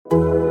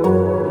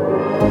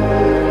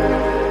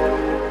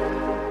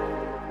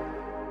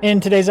In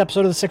today's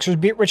episode of the Sixers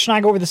Beat, Rich and I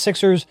go over the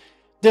Sixers'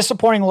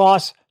 disappointing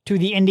loss to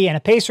the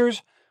Indiana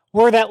Pacers,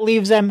 where that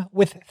leaves them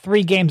with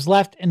 3 games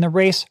left in the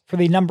race for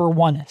the number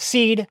 1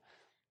 seed.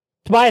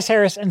 Tobias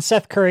Harris and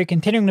Seth Curry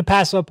continuing to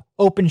pass up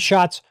open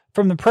shots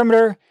from the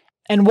perimeter,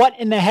 and what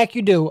in the heck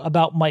you do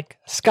about Mike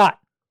Scott.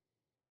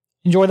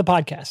 Enjoy the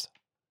podcast.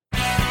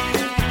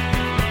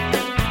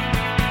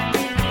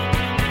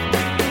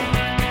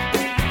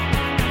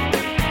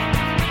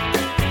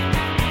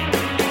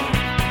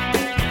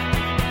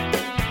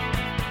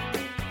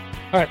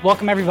 All right,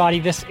 welcome everybody.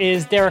 This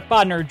is Derek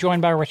Bodner,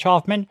 joined by Rich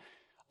Hoffman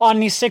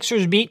on the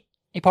Sixers Beat,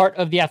 a part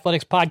of the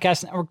Athletics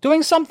Podcast Network,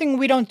 doing something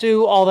we don't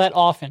do all that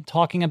often,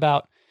 talking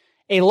about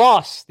a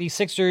loss. The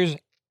Sixers'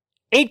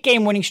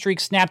 8-game winning streak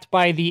snapped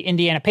by the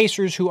Indiana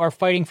Pacers, who are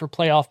fighting for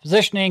playoff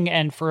positioning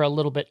and for a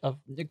little bit of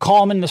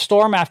calm in the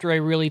storm after a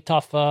really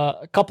tough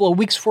couple of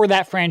weeks for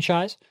that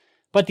franchise.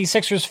 But the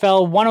Sixers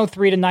fell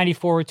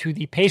 103-94 to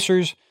the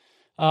Pacers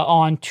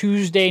on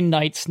Tuesday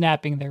night,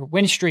 snapping their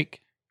win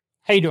streak.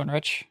 How you doing,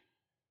 Rich?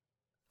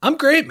 I'm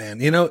great,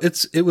 man. You know,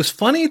 it was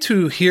funny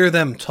to hear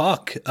them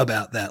talk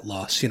about that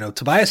loss. You know,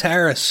 Tobias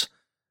Harris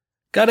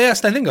got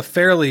asked, I think, a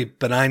fairly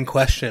benign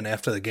question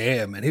after the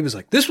game, and he was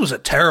like, this was a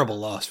terrible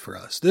loss for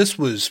us.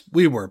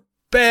 We were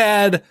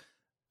bad.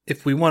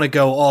 If we want to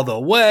go all the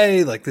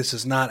way, like, this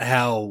is not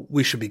how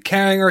we should be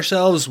carrying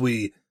ourselves.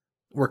 We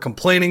were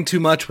complaining too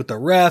much with the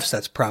refs.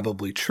 That's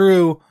probably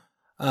true.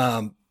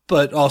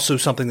 But also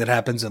something that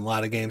happens in a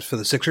lot of games for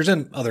the Sixers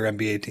and other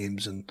NBA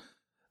teams, and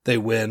they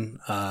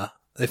win.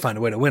 They find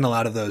a way to win a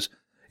lot of those.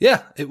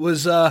 Yeah, it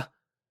was,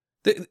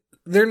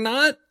 they're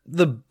not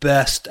the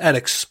best at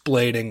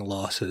explaining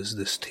losses,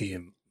 this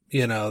team.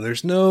 You know,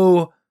 there's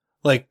no,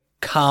 like,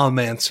 calm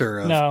answer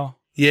of, no.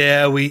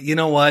 Yeah, you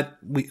know what?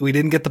 We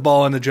didn't get the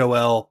ball into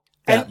Joel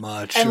that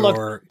much. And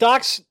look,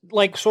 Doc's,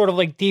 like, sort of,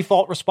 like,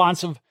 default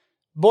response of,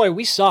 boy,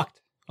 we sucked.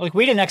 Like,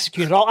 we didn't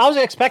execute at all. I was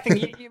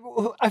expecting,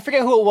 I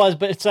forget who it was,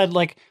 but it said,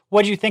 like,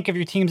 what do you think of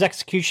your team's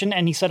execution?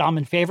 And he said, I'm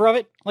in favor of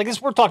it. Like,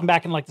 this, we're talking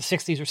back in, like, the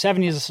 60s or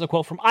 70s. This is a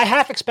quote from, I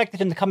half expected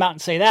him to come out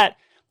and say that.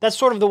 That's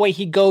sort of the way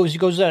he goes. He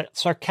goes in a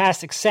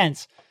sarcastic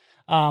sense.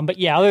 But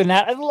yeah, other than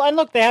that, and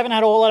look, they haven't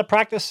had a whole lot of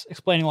practice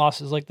explaining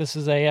losses. Like, this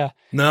is a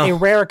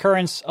rare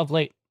occurrence of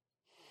late.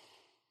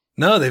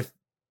 No,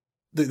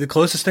 the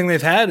closest thing they've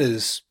had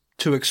is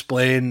to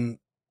explain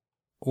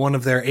one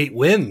of their 8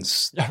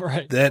 wins.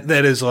 Right.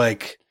 That is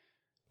like,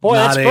 boy,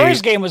 that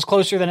Spurs game was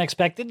closer than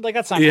expected. Like,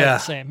 that's not quite the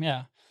same.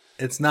 Yeah.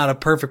 It's not a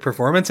perfect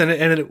performance, and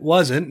it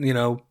wasn't. You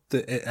know,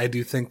 I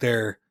do think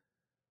there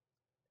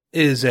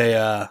is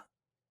a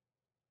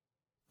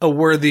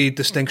worthy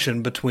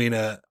distinction between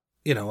a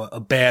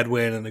bad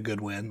win and a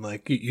good win.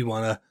 Like, you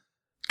want to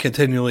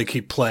continually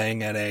keep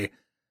playing at a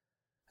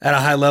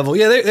high level.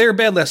 Yeah, they were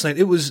bad last night.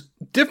 It was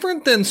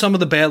different than some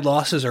of the bad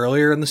losses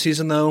earlier in the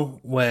season,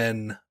 though,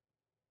 when,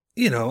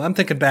 you know, I'm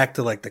thinking back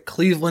to, like, the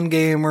Cleveland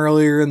game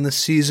earlier in the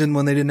season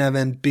when they didn't have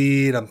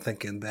Embiid. I'm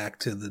thinking back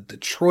to the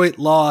Detroit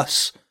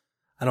loss.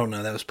 I don't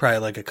know. That was probably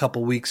like a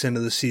couple weeks into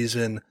the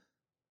season.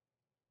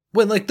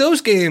 When, like,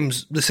 those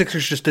games, the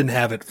Sixers just didn't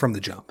have it from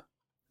the jump.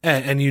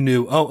 And you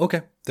knew, oh,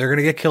 okay, they're going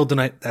to get killed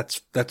tonight.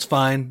 That's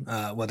fine.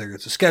 Whether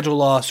it's a schedule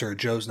loss or a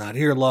Joe's not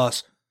here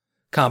loss,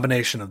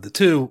 combination of the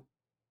two,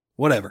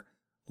 whatever.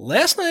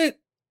 Last night,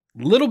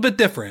 a little bit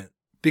different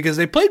because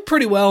they played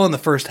pretty well in the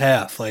first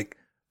half. Like,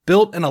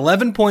 built an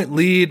 11-point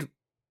lead.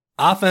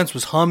 Offense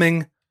was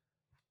humming.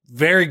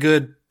 Very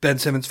good Ben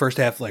Simmons first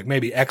half, like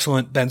maybe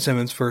excellent Ben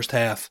Simmons first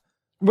half.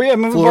 We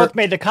both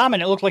made the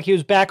comment. It looked like he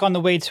was back on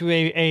the way to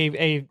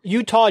a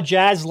Utah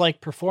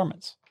Jazz-like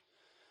performance.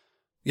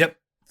 Yep.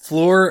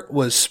 Floor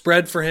was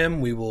spread for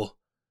him.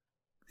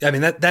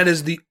 That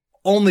is the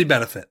only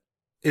benefit,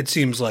 it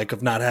seems like,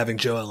 of not having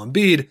Joel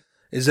Embiid,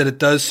 is that it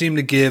does seem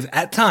to give,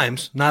 at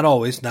times, not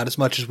always, not as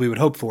much as we would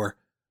hope for,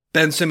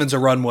 Ben Simmons a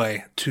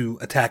runway to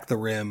attack the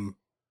rim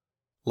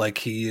like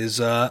he is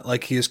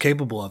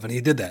capable of, and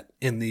he did that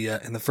in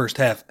the first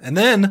half. And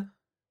then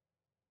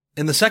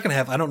in the second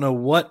half, I don't know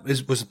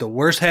was it the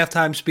worst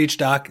halftime speech,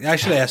 Doc? I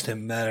should have asked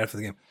him that after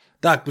the game.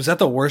 Doc, was that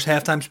the worst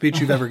halftime speech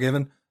you've ever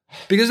given?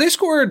 Because they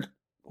scored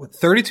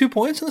 32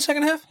 points in the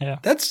second half. Yeah,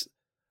 that's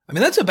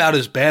about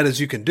as bad as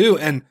you can do.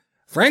 And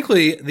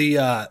frankly,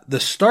 the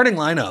starting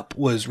lineup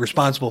was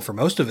responsible for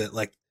most of it.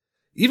 Like,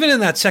 even in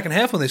that second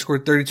half when they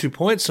scored 32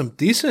 points, some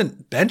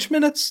decent bench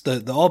minutes.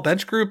 The all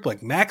bench group,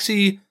 like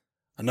Maxey,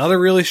 another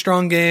really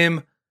strong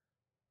game.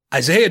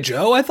 Isaiah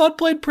Joe, I thought,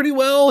 played pretty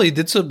well. He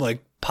did some,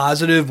 like,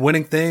 positive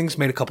winning things,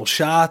 made a couple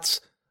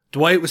shots.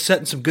 Dwight was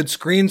setting some good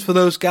screens for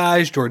those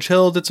guys. George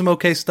Hill did some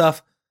okay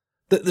stuff.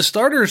 The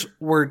starters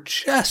were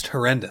just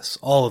horrendous,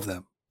 all of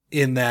them,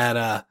 in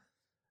that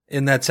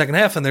second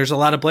half, and there's a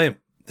lot of blame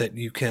that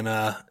you can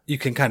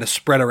kind of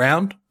spread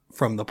around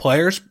from the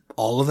players,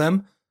 all of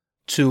them,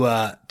 to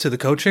the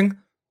coaching.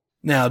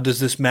 Now,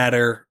 does this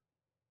matter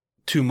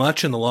too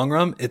much in the long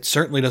run? It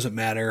certainly doesn't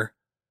matter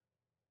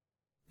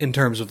in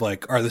terms of,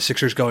 like, are the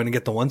Sixers going to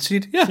get the 1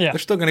 seed? Yeah. They're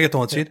still going to get the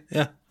 1 seed.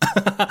 Yeah.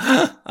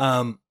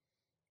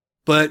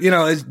 But, you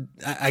know,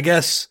 I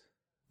guess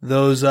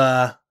those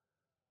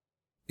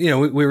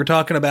we were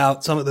talking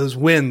about some of those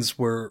wins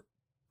were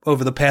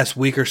over the past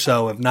week or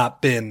so have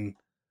not been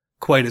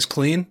quite as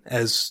clean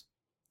as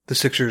the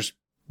Sixers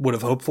would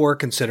have hoped for,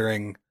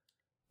 considering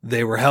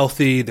they were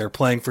healthy, they're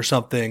playing for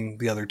something,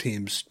 the other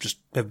teams just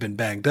have been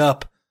banged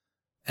up.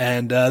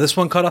 And this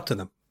one caught up to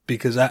them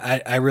because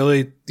I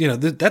really,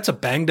 that's a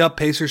banged up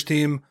Pacers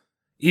team.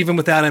 Even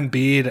without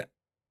Embiid,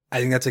 I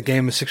think that's a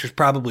game the Sixers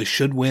probably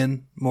should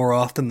win more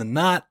often than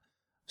not.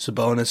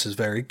 Sabonis is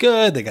very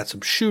good. They got some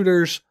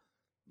shooters.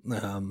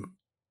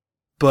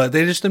 But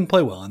they just didn't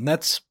play well. And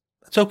that's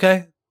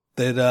okay.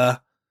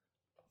 That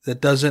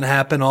doesn't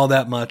happen all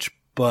that much.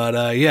 But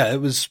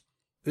it was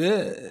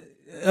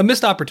a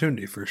missed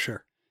opportunity for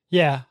sure.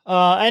 Yeah.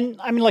 And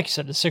I mean, like you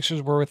said, the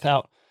Sixers were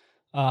without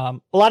a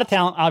lot of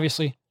talent,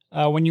 obviously.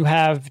 When you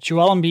have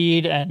Joel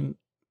Embiid,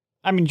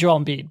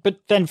 but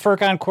then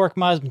Furkan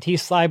Korkmaz,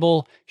 Matisse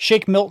Thybulle,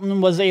 Shake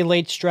Milton was a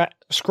late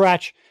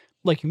scratch.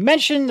 Like you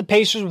mentioned, the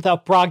Pacers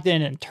without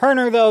Brogdon and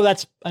Turner, though,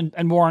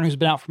 and Warren, who's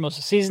been out for most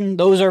of the season,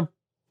 those are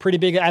pretty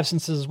big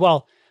absences as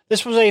well.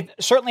 This was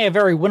certainly a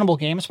very winnable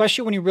game,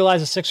 especially when you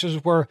realize the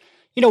Sixers were,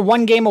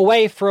 one game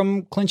away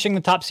from clinching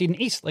the top seed in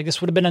the East. Like, this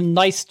would have been a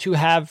nice to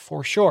have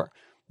for sure.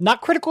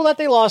 Not critical that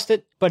they lost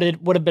it, but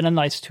it would have been a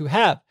nice to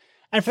have.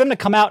 And for them to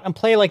come out and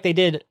play like they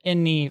did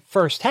in the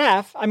first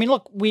half, I mean,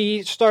 look,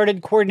 we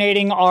started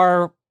coordinating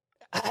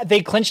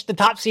they clinched the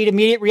top seed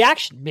immediate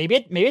reaction. Maybe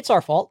it's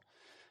our fault.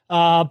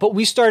 But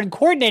we started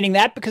coordinating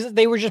that because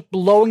they were just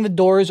blowing the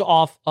doors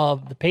off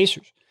of the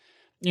Pacers.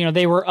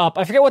 They were up.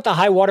 I forget what the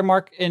high water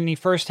mark in the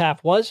first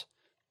half was,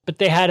 but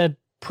they had a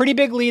pretty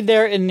big lead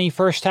there in the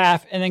first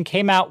half and then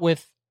came out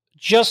with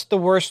just the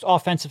worst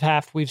offensive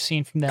half we've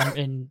seen from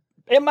them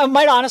it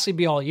might honestly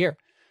be all year.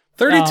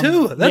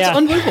 32. That's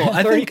unbelievable.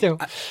 32.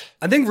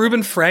 I think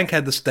Ruben Frank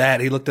had the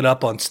stat. He looked it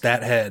up on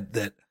StatHead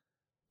that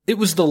it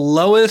was the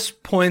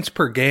lowest points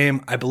per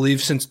game, I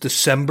believe, since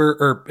December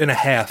or in a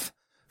half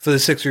for the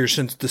Sixers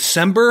since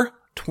December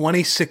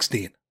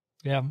 2016.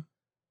 Yeah.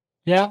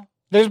 Yeah.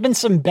 There's been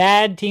some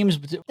bad teams,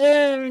 but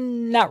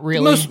not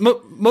really.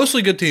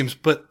 Mostly good teams,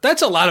 but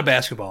that's a lot of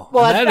basketball.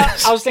 Well,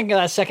 I was thinking of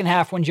that second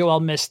half when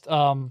Joel missed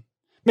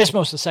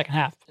most of the second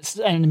half,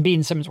 and Embiid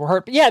and Simmons were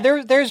hurt. But yeah,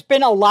 there's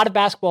been a lot of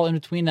basketball in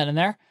between that and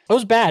there. It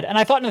was bad. And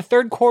I thought in the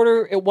third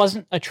quarter, it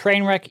wasn't a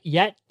train wreck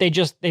yet.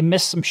 They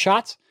missed some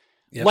shots.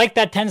 Yep. Like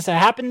that tends to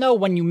happen, though.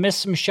 When you miss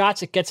some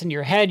shots, it gets into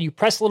your head. You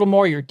press a little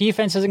more. Your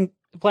defense isn't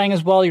playing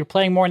as well. You're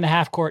playing more in the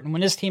half court. And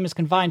when this team is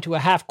confined to a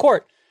half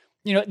court,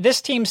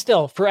 this team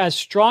still, for as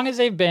strong as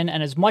they've been,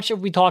 and as much as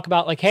we talk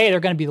about, like, hey, they're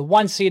going to be the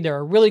one seed, they're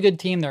a really good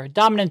team, they're a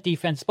dominant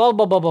defense, blah,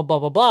 blah, blah, blah, blah,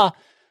 blah, blah.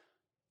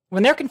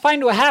 When they're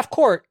confined to a half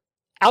court,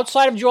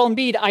 outside of Joel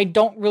Embiid, I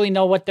don't really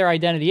know what their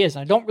identity is.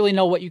 I don't really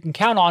know what you can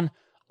count on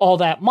all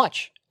that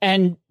much.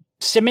 And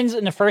Simmons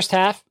in the first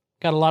half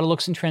got a lot of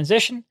looks in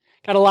transition,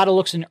 got a lot of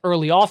looks in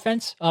early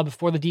offense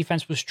before the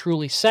defense was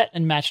truly set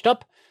and matched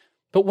up.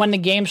 But when the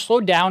game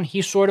slowed down,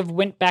 he sort of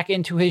went back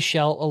into his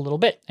shell a little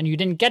bit. And you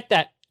didn't get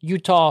that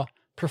Utah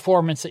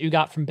performance that you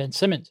got from Ben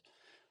Simmons.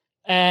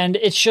 And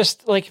it's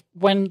just like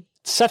when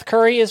Seth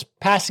Curry is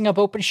passing up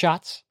open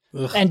shots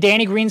and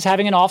Danny Green's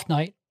having an off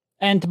night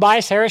and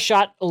Tobias Harris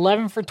shot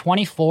 11 for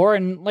 24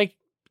 and like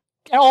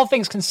all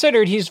things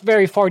considered, he's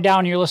very far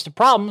down your list of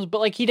problems, but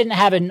like he didn't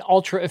have an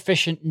ultra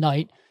efficient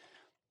night.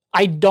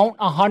 I don't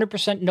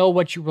 100% know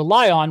what you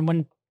rely on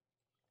when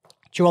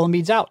Joel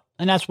Embiid's out.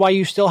 And that's why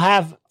you still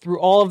have, through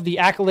all of the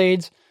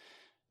accolades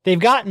they've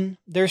gotten,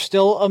 they're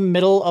still a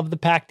middle of the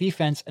pack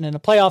defense, and in the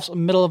playoffs, a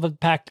middle of the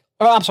pack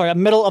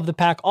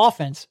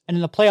offense, and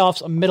in the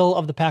playoffs, a middle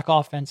of the pack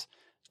offense.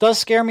 It does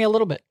scare me a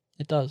little bit.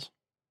 It does.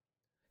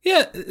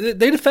 Yeah,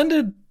 they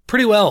defended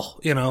pretty well,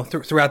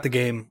 throughout the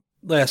game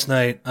last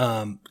night,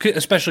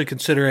 especially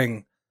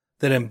considering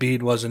that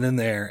Embiid wasn't in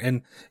there.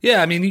 And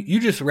yeah, I mean, you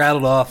just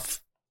rattled off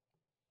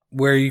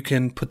where you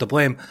can put the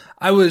blame.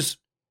 I would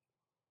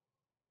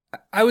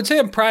say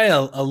I'm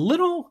probably a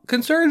little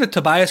concerned that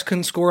Tobias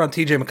couldn't score on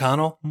TJ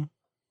McConnell.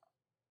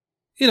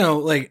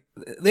 Like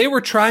they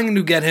were trying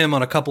to get him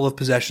on a couple of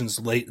possessions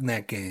late in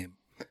that game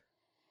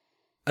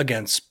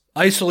against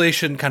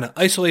isolation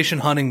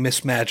hunting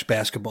mismatch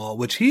basketball,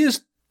 which he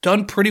has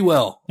done pretty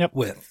well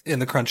with in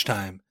the crunch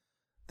time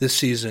this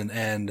season.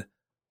 And,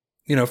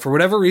 for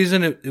whatever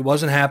reason, it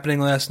wasn't happening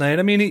last night.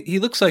 I mean, he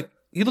looked like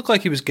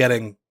he was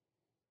getting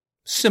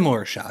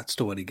similar shots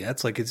to what he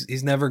gets. Like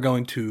he's never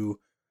going to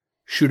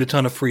shoot a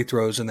ton of free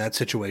throws in that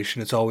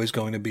situation. It's always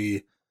going to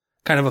be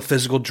kind of a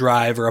physical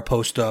drive or a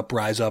post up,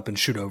 rise up and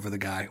shoot over the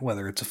guy,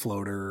 whether it's a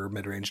floater or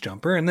mid-range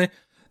jumper. And they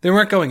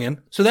weren't going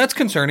in. So that's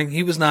concerning.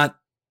 He was not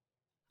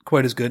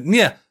quite as good. And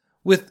yeah,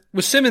 with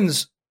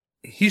Simmons,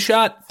 he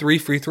shot 3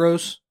 free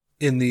throws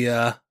in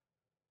the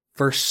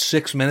first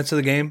 6 minutes of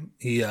the game.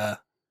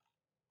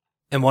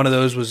 And one of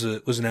those was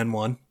an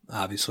N1,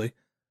 obviously,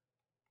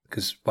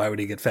 because why would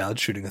he get fouled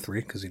shooting a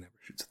 3? Because he never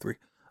shoots a 3.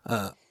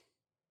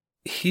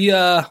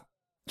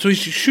 So he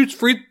shoots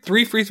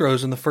 3 free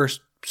throws in the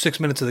first 6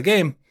 minutes of the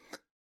game.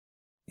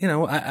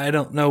 I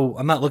don't know.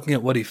 I'm not looking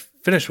at what he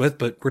finished with,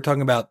 but we're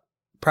talking about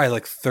probably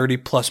like 30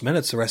 plus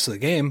minutes the rest of the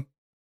game.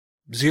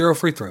 0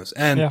 free throws.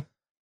 And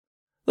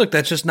look,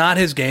 that's just not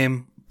his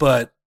game,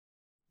 but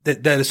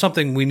that is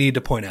something we need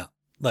to point out,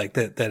 like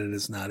that it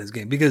is not his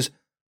game. Because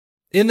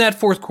in that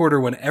fourth quarter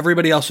when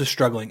everybody else is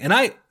struggling,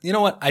 and you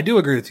know what? I do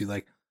agree with you.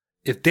 Like,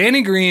 if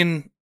Danny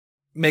Green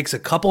makes a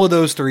couple of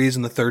those threes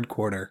in the third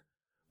quarter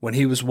when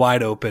he was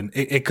wide open,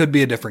 it could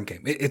be a different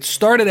game. It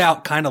started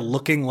out kind of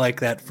looking like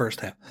that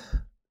first half.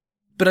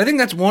 But I think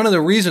that's one of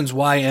the reasons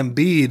why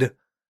Embiid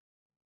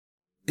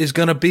is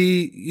going to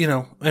be, you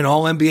know, an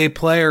all-NBA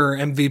player or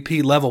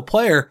MVP level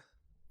player,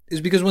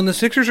 is because when the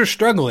Sixers are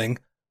struggling,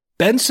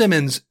 Ben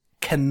Simmons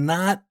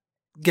cannot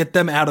get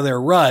them out of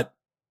their rut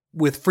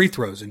with free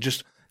throws and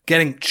just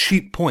getting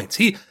cheap points.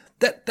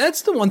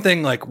 That's the one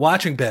thing, like,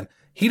 watching Ben,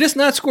 he does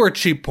not score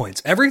cheap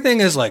points.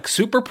 Everything is like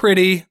super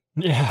pretty,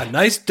 a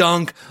nice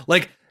dunk.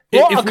 Like,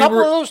 well, a couple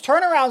of those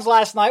turnarounds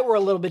last night were a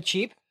little bit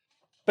cheap,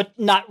 but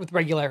not with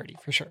regularity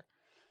for sure.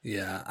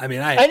 Yeah, I mean,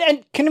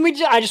 and can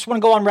we? I just want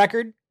to go on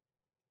record.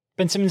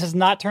 Ben Simmons has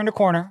not turned a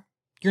corner.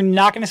 You're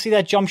not going to see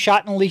that jump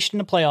shot unleashed in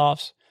the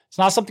playoffs. It's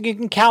not something you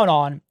can count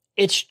on.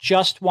 It's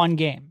just one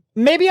game.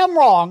 Maybe I'm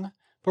wrong,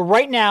 but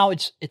right now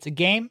it's a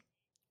game.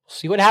 We'll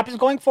see what happens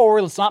going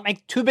forward. Let's not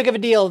make too big of a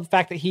deal of the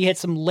fact that he hit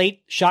some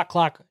late shot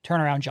clock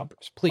turnaround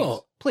jumpers. Please,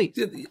 please.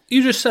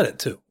 You just said it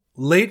too.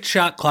 Late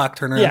shot clock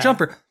turnaround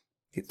jumper.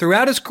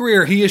 Throughout his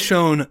career, he has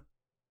shown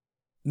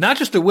not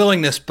just a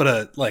willingness,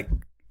 but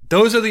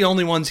those are the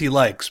only ones he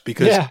likes,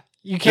 because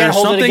you can't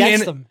hold it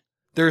against them.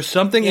 There's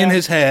something in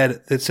his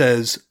head that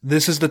says,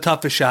 this is the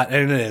toughest shot,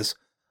 and it is.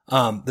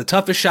 The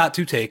toughest shot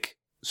to take.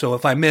 So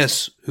if I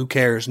miss, who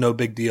cares? No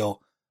big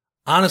deal.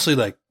 Honestly,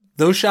 like,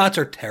 those shots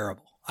are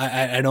terrible.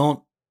 I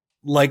don't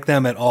like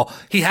them at all.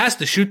 He has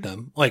to shoot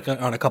them, like,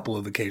 on a couple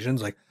of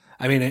occasions. Like,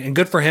 I mean, and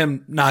good for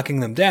him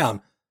knocking them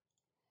down.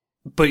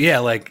 But yeah,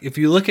 like, if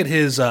you look at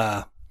his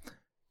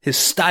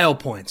style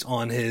points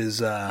on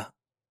his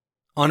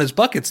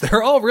buckets,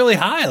 they're all really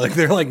high. Like,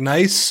 they're like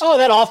nice. Oh,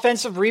 that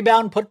offensive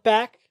rebound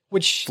putback,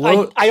 which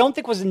I don't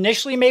think was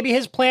initially maybe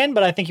his plan,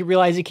 but I think he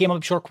realized he came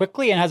up short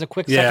quickly and has a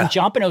quick second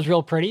jump, and it was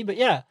real pretty. But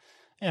yeah.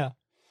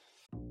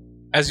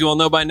 As you all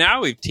know by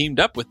now, we've teamed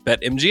up with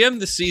BetMGM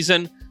this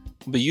season.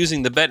 We'll be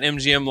using the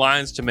BetMGM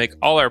lines to make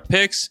all our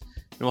picks,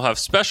 and we'll have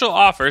special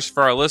offers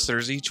for our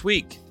listeners each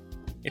week.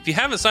 If you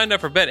haven't signed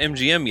up for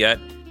BetMGM yet,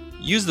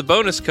 use the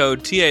bonus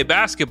code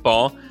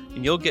TABasketball,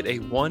 and you'll get a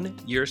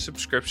 1-year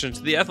subscription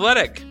to The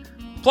Athletic.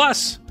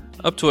 Plus,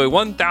 up to a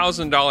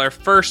 $1,000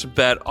 first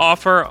bet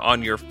offer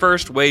on your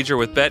first wager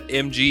with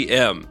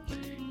BetMGM.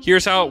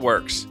 Here's how it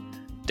works.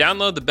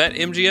 Download the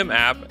BetMGM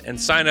app and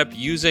sign up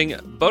using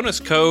bonus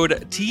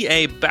code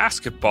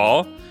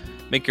TABasketball.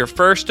 Make your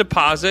first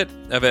deposit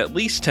of at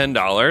least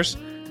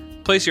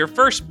 $10. Place your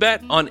first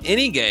bet on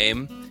any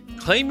game.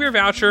 Claim your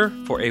voucher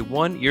for a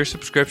 1-year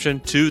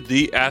subscription to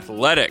The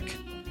Athletic.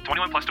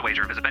 21 plus to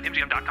wager. Visit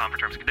BetMGM.com for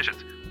terms and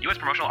conditions. U.S.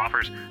 promotional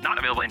offers not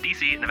available in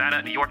D.C.,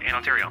 Nevada, New York, and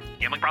Ontario.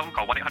 Gambling problem?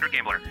 Call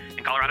 1-800-GAMBLER.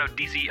 In Colorado,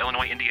 D.C.,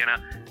 Illinois, Indiana,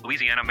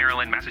 Louisiana,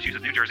 Maryland,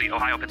 Massachusetts, New Jersey,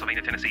 Ohio,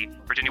 Pennsylvania, Tennessee,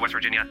 Virginia, West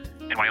Virginia,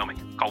 and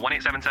Wyoming. Call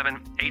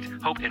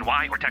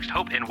 1-877-8-HOPE-NY or text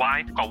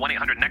HOPE-NY. Call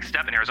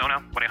 1-800-NEXT-STEP in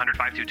Arizona,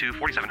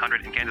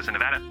 1-800-522-4700 in Kansas and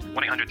Nevada,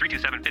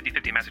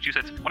 1-800-327-5050 in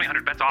Massachusetts,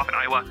 1-800-BETS-OFF in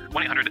Iowa,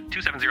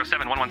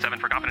 1-800-270-7117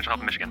 for confidential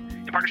help in Michigan.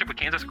 In partnership with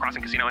Kansas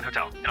Crossing Casino and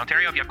Hotel. In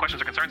Ontario, if you have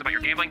questions or concerns about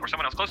your gambling or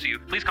someone else close to you,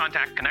 please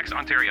contact Connects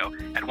Ontario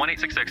at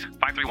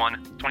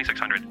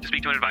 1-866-531-2600 to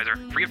speak to an advisor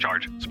free of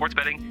charge. Sports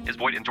betting is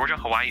void in Georgia,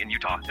 Hawaii, and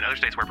Utah, and other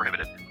states where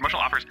prohibited.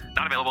 Promotional offers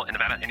not available in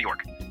Nevada and New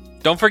York.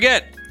 Don't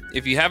forget,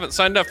 if you haven't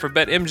signed up for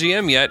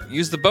BetMGM yet,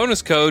 use the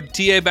bonus code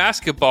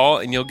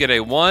TABasketball and you'll get a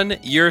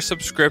 1-year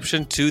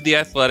subscription to The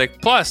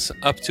Athletic, plus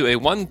up to a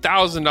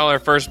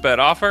 $1,000 first bet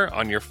offer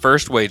on your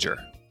first wager.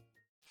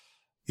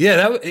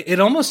 Yeah, it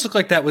almost looked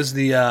like that was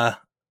the, I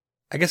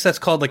guess that's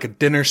called like a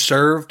dinner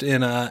served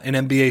in an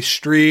NBA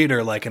street,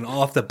 or like an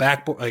off the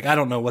backboard. Like, I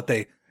don't know what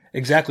they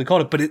exactly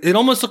called it, but it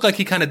almost looked like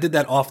he kind of did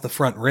that off the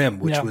front rim,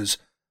 which was,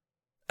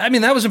 I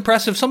mean, that was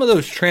impressive. Some of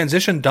those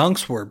transition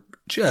dunks were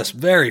just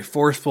very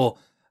forceful,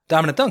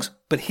 dominant dunks,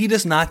 but he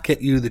does not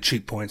get you the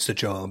cheap points to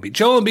Joel Embiid.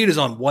 Joel Embiid is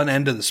on one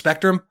end of the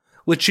spectrum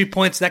with cheap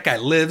points. That guy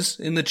lives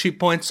in the cheap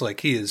points.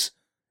 Like, he is,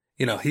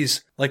 you know,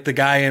 he's like the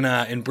guy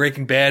in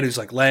Breaking Bad who's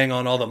like laying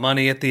on all the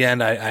money at the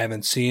end. I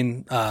haven't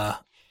seen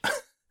that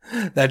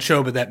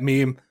show, but that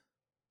meme,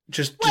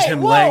 just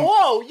him laying.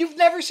 Whoa! You've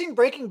never seen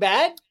Breaking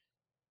Bad?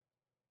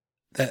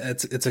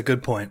 It's a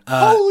good point.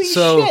 Holy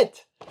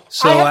shit!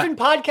 So I have been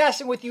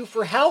podcasting with you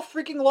for how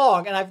freaking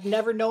long, and I've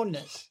never known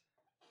this.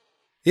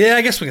 Yeah,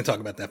 I guess we can talk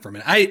about that for a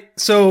minute. I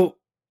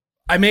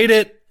made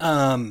it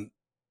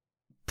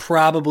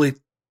probably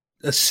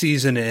a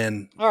season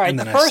in. All right,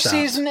 the first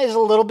season is a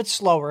little bit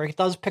slower. It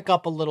does pick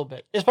up a little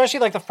bit, especially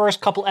like the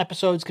first couple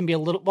episodes can be a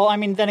little. Well, I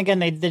mean, then again,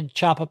 they did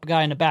chop up a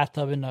guy in the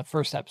bathtub in the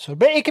first episode,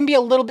 but it can be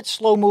a little bit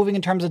slow moving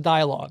in terms of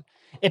dialogue.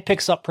 It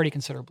picks up pretty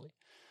considerably.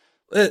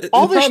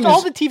 All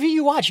the TV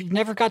you watch, you've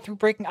never got through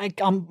Breaking.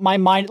 My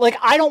mind, like,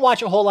 I don't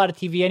watch a whole lot of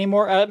TV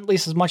anymore, at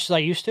least as much as I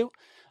used to.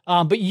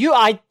 But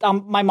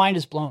my mind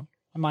is blown.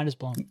 My mind is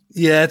blown.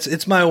 Yeah,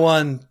 it's my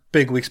one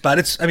big weak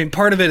spot.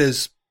 Part of it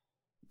is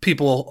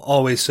people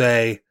always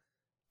say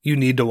you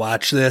need to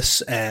watch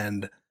this,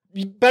 and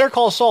Better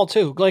Call Saul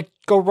too. Like,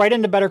 go right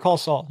into Better Call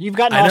Saul. You've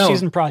got an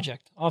off-season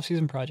project.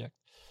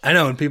 I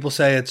know, and people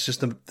say it's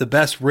just the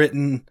best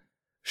written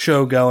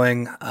show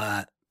going.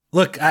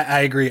 Look,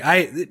 I agree.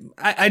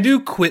 I do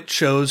quit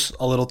shows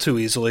a little too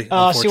easily.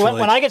 See,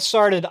 when I get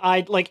started,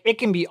 it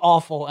can be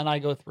awful, and I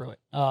go through it.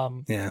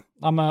 Yeah,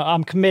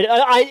 I'm committed.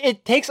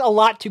 It takes a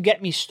lot to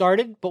get me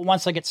started, but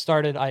once I get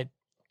started,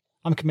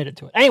 I'm committed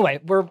to it. Anyway,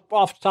 we're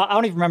off. I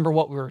don't even remember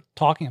what we were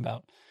talking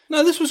about.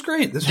 No, this was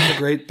great. This was a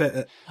great.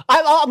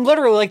 I'm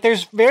literally like,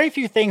 there's very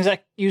few things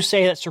that you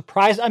say that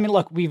surprise. I mean,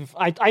 look,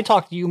 I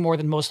talk to you more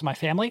than most of my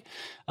family,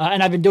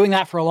 and I've been doing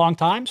that for a long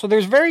time. So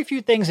there's very few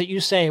things that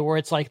you say where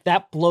it's like,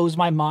 that blows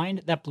my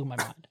mind. That blew my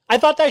mind. I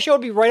thought that show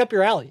would be right up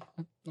your alley.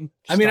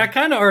 I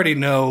kind of already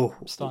know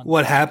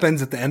what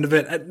happens at the end of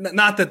it.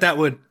 Not that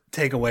would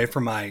take away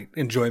from my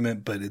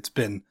enjoyment, but it's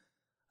been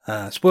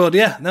spoiled.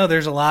 Yeah, no,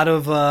 there's a lot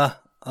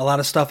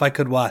of stuff I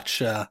could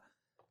watch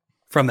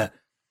from that.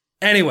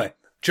 Anyway.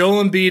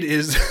 Joel Embiid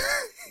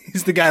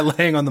he's the guy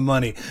laying on the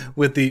money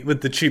with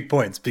the cheap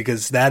points,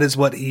 because that is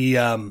what he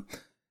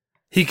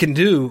can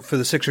do for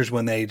the Sixers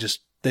when they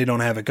don't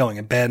have it going.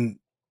 And Ben,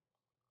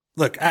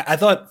 look, I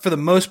thought for the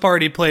most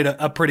part he played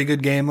a pretty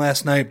good game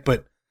last night,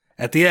 but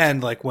at the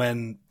end, like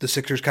when the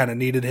Sixers kind of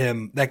needed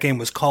him, that game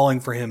was calling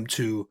for him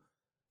to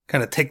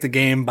kind of take the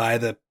game by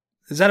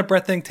is that a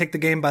Brett thing? Take the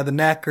game by the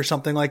neck or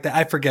something like that?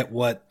 I forget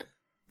what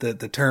the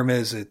term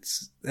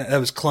is. That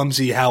was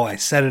clumsy how I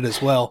said it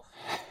as well.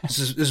 This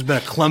has been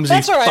a clumsy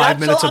That's all right. 5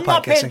 minutes of I'm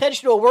not paying podcasting.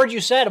 attention to a word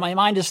you said. My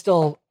mind is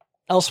still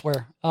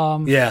elsewhere.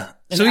 Yeah.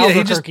 So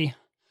Albuquerque.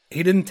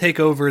 he didn't take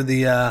over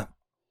the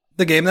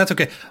game. That's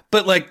okay.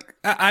 But like,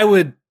 I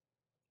would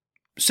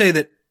say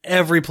that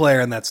every player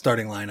in that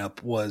starting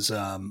lineup was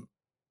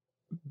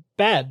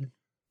bad.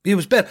 He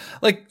was bad.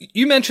 Like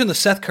you mentioned the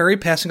Seth Curry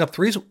passing up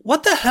threes.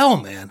 What the hell,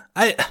 man?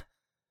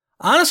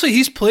 Honestly,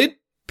 he's played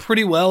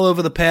pretty well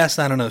over the past,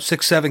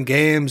 6-7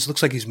 games.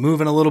 Looks like he's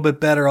moving a little bit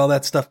better, all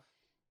that stuff.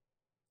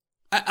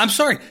 I'm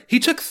sorry. He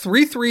took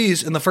 3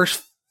 threes in the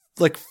first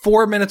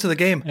 4 minutes of the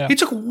game. Yeah. He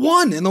took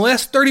 1 in the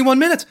last 31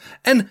 minutes.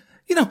 And,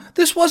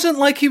 this wasn't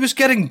like he was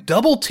getting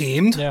double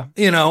teamed,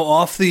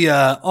 off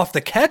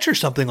the catch or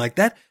something like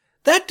that.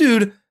 That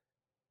dude,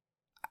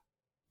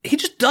 he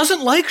just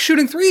doesn't like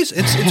shooting threes.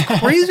 It's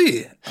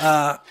crazy.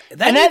 That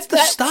needs to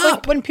stop.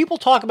 Like when people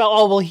talk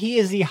about, he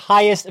is the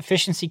highest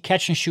efficiency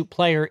catch and shoot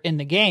player in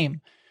the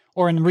game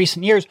or in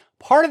recent years,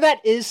 part of that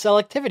is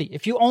selectivity.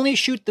 If you only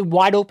shoot the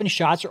wide open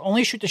shots or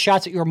only shoot the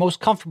shots that you're most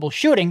comfortable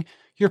shooting,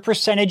 your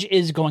percentage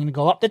is going to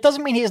go up. That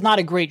doesn't mean he is not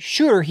a great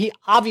shooter. He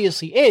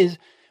obviously is,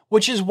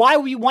 which is why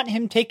we want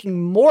him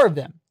taking more of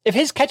them. If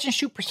his catch and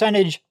shoot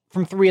percentage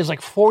from 3 is like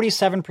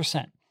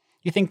 47%,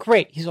 you think,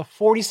 great, he's a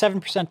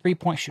 47%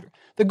 3-point shooter.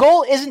 The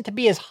goal isn't to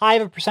be as high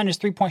of a percentage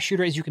 3-point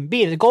shooter as you can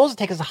be. The goal is to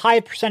take as high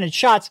a percentage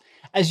shots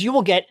as you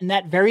will get in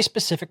that very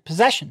specific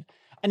possession.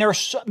 And there are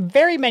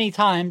very many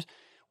times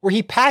where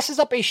he passes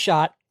up a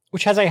shot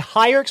which has a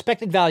higher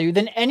expected value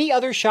than any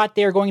other shot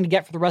they are going to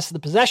get for the rest of the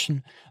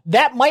possession.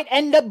 That might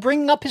end up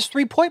bringing up his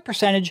 3-point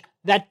percentage.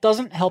 That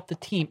doesn't help the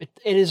team.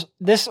 It is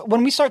this,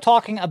 when we start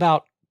talking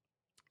about,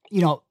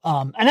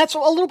 and that's a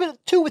little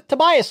bit too with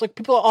Tobias. Like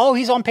people,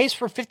 he's on pace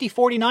for 50,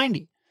 40,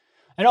 90.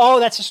 And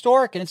that's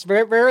historic, and it's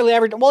very rarely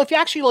ever. Well, if you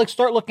actually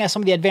start looking at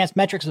some of the advanced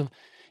metrics of,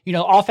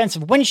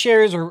 offensive win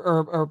shares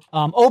or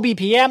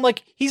OBPM,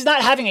 he's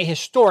not having a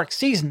historic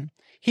season.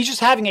 He's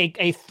just having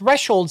a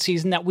threshold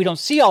season that we don't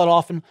see all that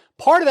often.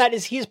 Part of that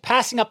is he's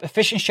passing up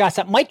efficient shots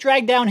that might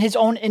drag down his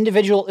own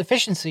individual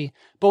efficiency,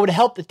 but would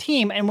help the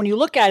team. And when you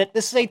look at it,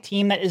 this is a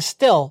team that is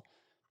still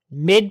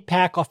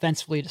mid-pack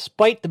offensively,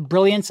 despite the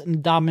brilliance and the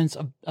dominance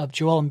of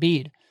Joel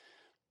Embiid.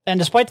 And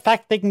despite the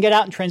fact that they can get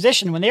out in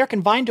transition, when they are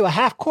confined to a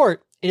half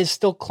court, it is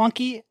still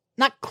clunky.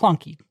 Not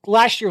clunky.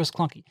 Last year was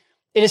clunky.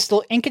 It is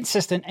still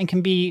inconsistent and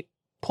can be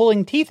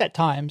pulling teeth at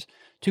times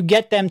to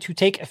get them to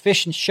take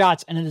efficient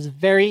shots, and it is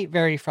very,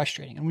 very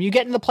frustrating. And when you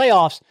get in the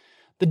playoffs,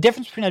 the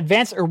difference between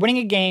advancing or winning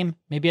a game,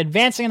 maybe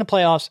advancing in the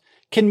playoffs,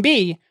 can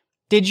be,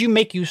 did you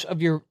make use of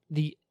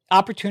the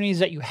opportunities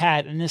that you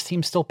had, and this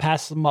team still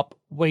passes them up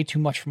way too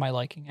much for my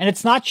liking. And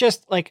it's not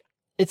just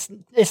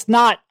it's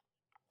not,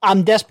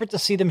 I'm desperate to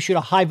see them shoot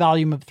a high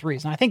volume of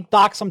threes. And I think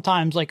Doc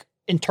sometimes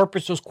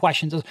interprets those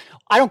questions as,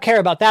 I don't care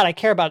about that, I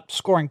care about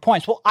scoring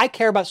points. Well, I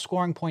care about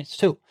scoring points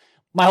too.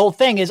 My whole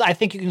thing is I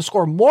think you can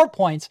score more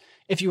points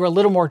if you were a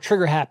little more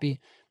trigger happy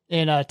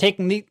in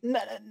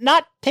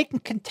not taking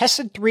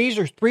contested threes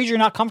or threes you're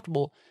not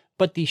comfortable,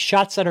 but the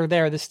shots that are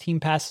there, this team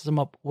passes them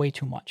up way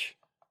too much.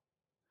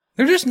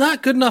 They're just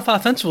not good enough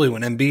offensively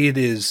when Embiid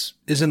is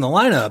in the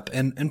lineup.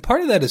 And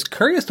part of that is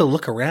Curry has to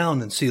look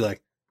around and see all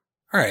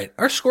right,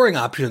 our scoring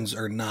options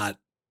are not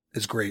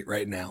as great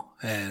right now.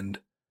 And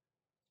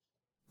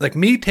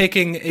me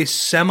taking a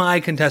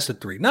semi-contested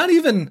 3, not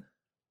even,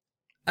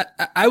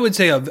 I would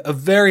say a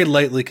very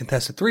lightly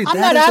contested 3. I'm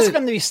not asking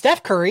him to be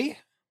Steph Curry.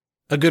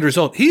 A good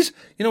result. He's,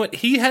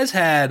 he has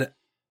had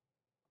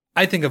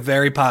I think, a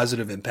very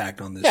positive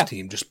impact on this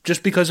team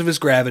just because of his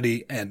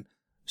gravity. And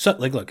so,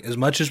 like, look, as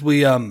much as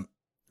we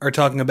are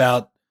talking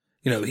about,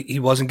 he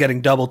wasn't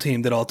getting double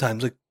teamed at all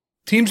times. Like,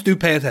 teams do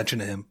pay attention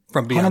to him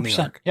from beyond 100%.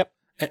 the arc. Yep.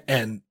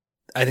 And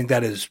I think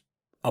that is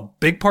a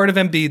big part of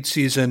Embiid's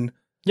season.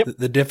 Yep.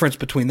 The difference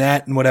between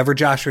that and whatever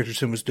Josh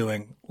Richardson was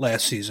doing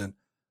last season.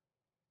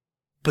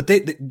 But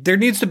there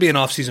needs to be an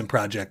off-season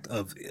project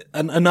of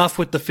enough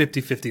with the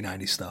 50, 50,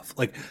 90 stuff.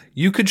 Like,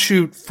 you could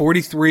shoot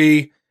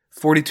 43,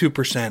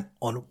 42%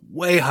 on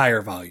way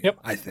higher volume,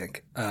 I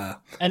think.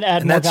 And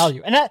add more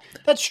value. And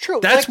that's true.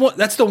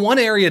 That's the one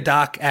area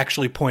Doc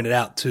actually pointed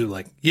out too.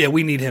 Like, yeah,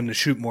 we need him to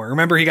shoot more.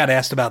 Remember, he got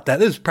asked about that.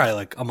 This was probably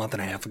like a month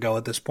and a half ago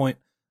at this point.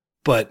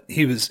 But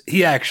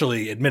he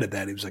actually admitted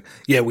that. He was like,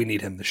 yeah, we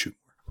need him to shoot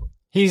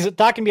more.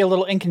 Doc can be a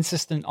little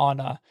inconsistent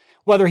on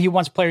whether he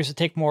wants players to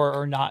take more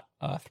or not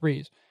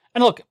threes.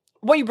 And look,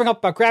 what you bring up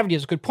about gravity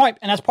is a good point,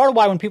 and that's part of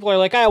why when people are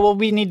like,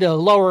 we need to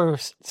lower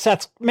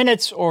Seth's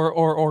minutes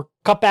or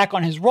cut back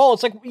on his role,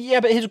 it's like,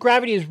 yeah, but his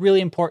gravity is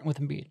really important with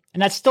Embiid.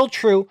 And that's still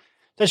true.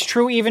 That's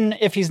true even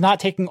if he's not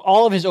taking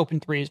all of his open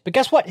threes. But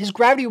guess what? His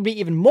gravity would be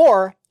even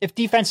more if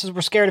defenses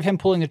were scared of him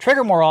pulling the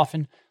trigger more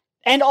often.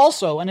 And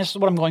also, and this is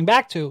what I'm going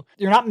back to,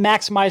 you're not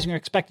maximizing your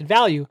expected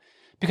value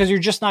because you're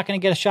just not going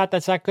to get a shot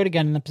that's that good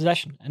again in the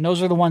possession. And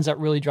those are the ones that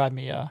really drive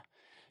me a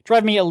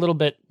little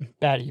bit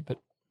batty. But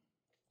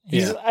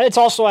it's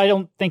also, I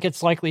don't think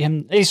it's likely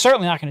he's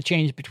certainly not going to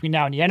change between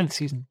now and the end of the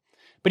season.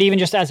 But even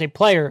just as a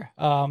player,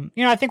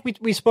 I think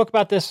we spoke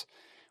about this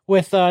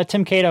with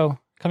Tim Cato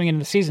coming into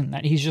the season,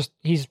 that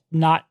he's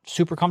not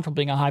super comfortable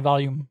being a high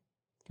volume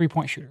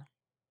 3-point shooter.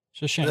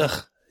 It's a shame.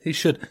 He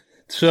should.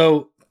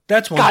 So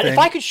that's one thing. If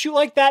I could shoot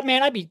like that,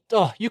 man,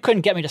 you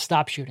couldn't get me to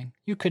stop shooting.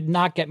 You could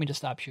not get me to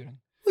stop shooting.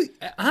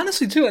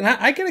 Honestly, too, and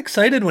I get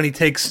excited when he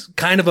takes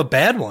kind of a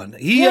bad one.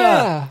 He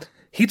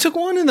took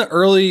one in the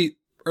early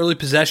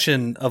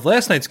possession of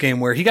last night's game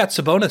where he got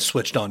Sabonis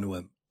switched onto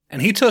him,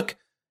 and he took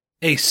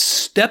a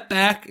step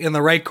back in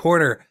the right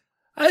corner.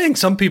 I think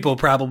some people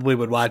probably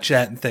would watch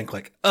that and think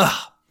like,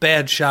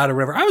 bad shot or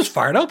whatever. I was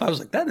fired up. I was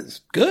like, that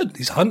is good.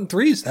 He's hunting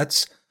threes.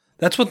 That's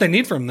what they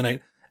need from him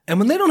tonight. And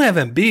when they don't have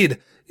Embiid,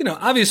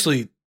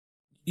 obviously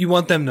you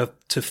want them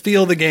to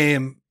feel the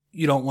game.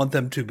 You don't want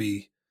them to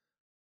be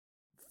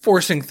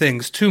forcing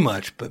things too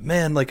much. But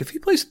man, like if he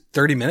plays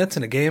 30 minutes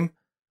in a game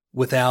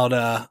without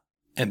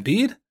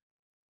Embiid,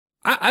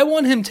 I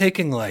want him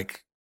taking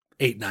like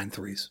 8-9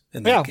 threes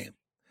in that game.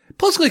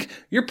 Plus, like,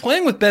 you're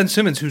playing with Ben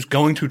Simmons, who's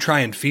going to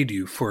try and feed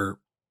you for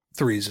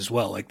threes as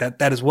well. Like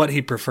that is what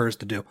he prefers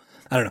to do.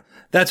 I don't know.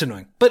 That's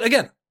annoying. But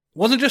again,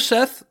 wasn't just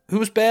Seth who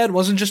was bad.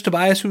 Wasn't just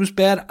Tobias who was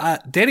bad.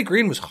 Danny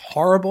Green was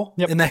horrible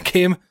in that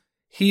game.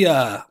 He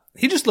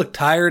just looked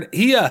tired.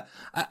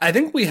 I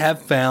think we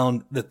have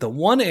found that the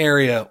one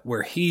area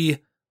where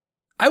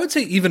I would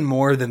say even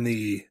more than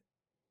the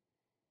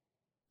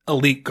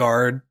elite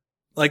guard,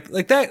 like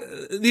that,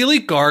 the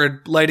elite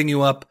guard lighting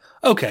you up.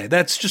 Okay,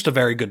 that's just a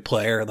very good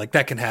player. Like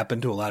that can happen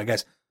to a lot of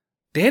guys.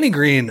 Danny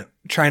Green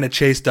trying to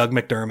chase Doug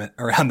McDermott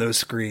around those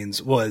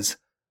screens was,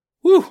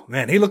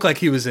 man, he looked like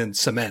he was in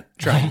cement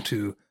trying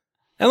to.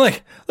 And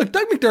like, look,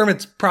 Doug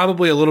McDermott's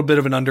probably a little bit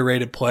of an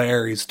underrated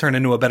player. He's turned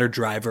into a better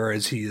driver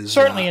as he is.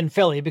 Certainly in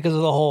Philly because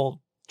of the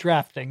whole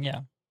drafting.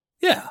 Yeah.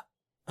 Yeah.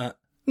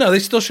 No, they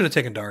still should have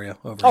taken Dario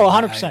over.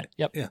 100%.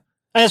 Yep. Yeah.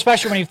 And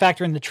especially when you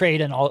factor in the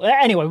trade and all.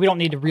 Anyway, we don't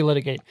need to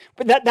relitigate.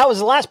 But that was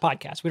the last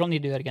podcast. We don't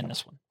need to do that again in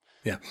this one.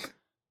 Yeah.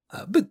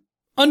 But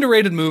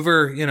underrated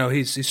mover,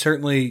 he's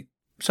certainly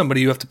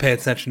somebody you have to pay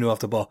attention to off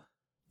the ball.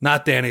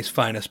 Not Danny's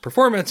finest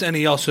performance, and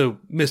he also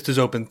missed his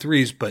open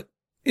threes, but,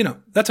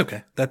 that's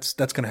okay. That's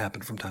going to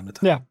happen from time to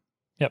time. Yeah.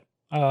 Yep.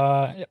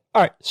 All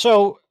right.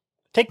 So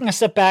taking a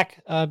step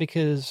back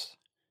because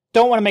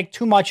don't want to make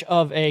too much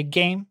of a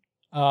game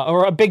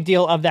or a big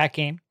deal of that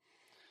game.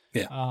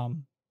 Yeah.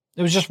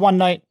 It was just one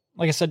night.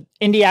 Like I said,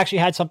 Indy actually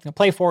had something to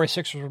play for. His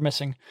Sixers were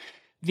missing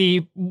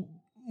the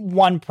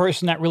one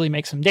person that really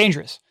makes them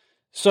dangerous.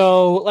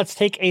 So let's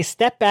take a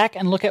step back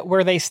and look at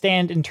where they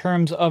stand in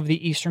terms of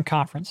the Eastern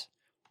Conference.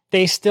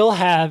 They still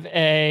have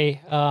a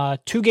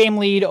 2-game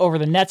lead over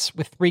the Nets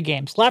with 3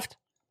 games left.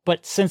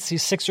 But since the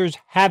Sixers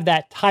have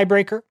that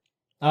tiebreaker,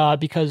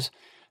 because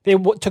they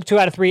took 2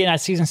 out of 3 in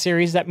that season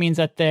series, that means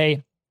that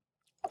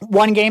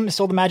one game is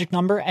still the magic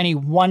number. Any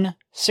one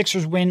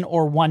Sixers win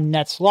or one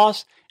Nets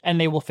loss, and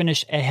they will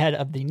finish ahead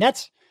of the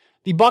Nets.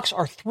 The Bucks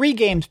are 3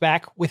 games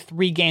back with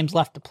 3 games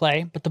left to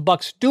play, but the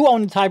Bucks do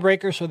own the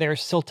tiebreaker, so they're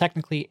still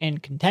technically in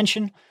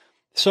contention.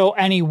 So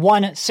any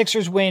one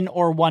Sixers win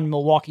or one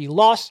Milwaukee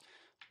loss,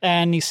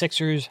 and the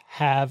Sixers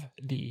have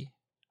the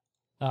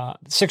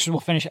Sixers will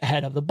finish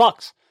ahead of the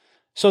Bucks.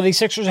 So the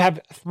Sixers have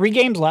 3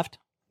 games left.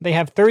 They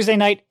have Thursday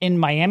night in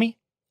Miami,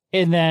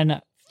 and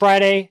then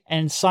Friday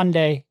and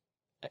Sunday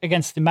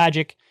against the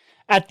Magic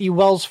at the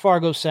Wells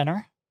Fargo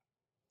Center.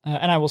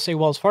 And I will say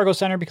Wells Fargo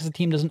Center because the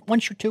team doesn't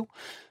want you to.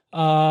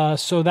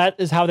 So that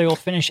is how they will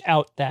finish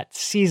out that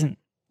season.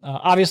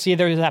 Obviously,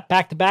 there is that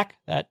back-to-back,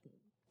 that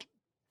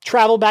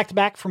travel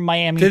back-to-back from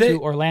Miami to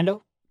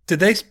Orlando. Did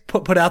they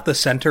put out the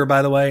center,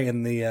 by the way,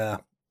 in the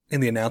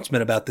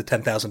announcement about the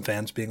 10,000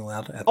 fans being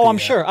allowed? I'm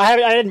sure. I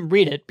didn't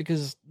read it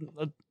because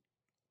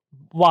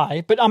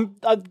why? But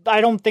I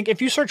don't think if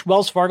you search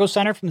Wells Fargo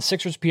Center from the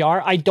Sixers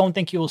PR, I don't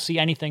think you will see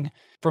anything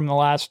from the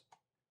last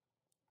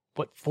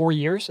 4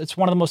 years. It's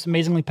one of the most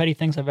amazingly petty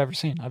things I've ever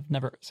seen. I've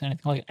never seen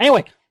anything like it.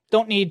 Anyway,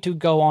 don't need to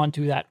go on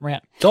to that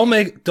rant. Don't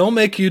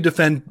make you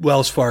defend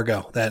Wells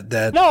Fargo.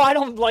 That no, I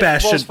don't like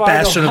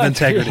bastion of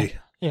integrity.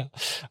 Yeah.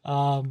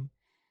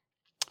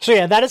 So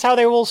yeah, that is how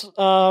they will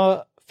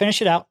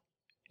finish it out.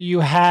 You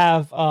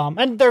have,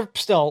 and they're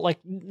still like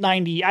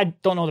 90, I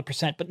don't know the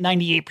percent, but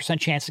 98%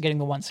 chance of getting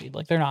the 1 seed.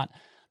 Like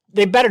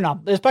they better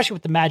not, especially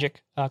with the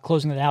Magic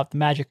closing it out. The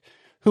Magic,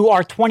 who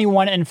are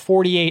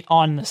 21-48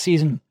 on the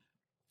season,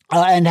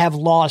 and have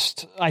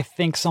lost, I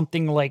think,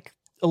 something like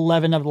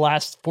 11 of the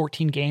last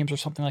 14 games or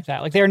something like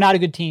that. Like they're not a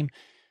good team.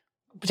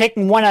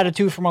 Taking 1 out of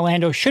 2 from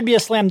Orlando should be a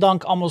slam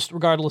dunk, almost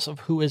regardless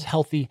of who is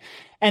healthy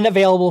and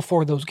available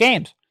for those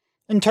games.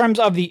 In terms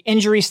of the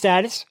injury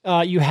status,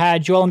 you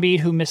had Joel Embiid,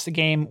 who missed the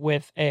game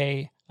with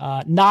a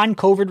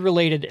non-COVID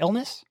related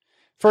illness.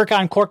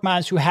 Furkan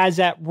Korkmaz, who has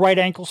that right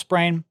ankle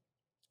sprain.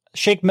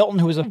 Shake Milton,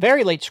 who was a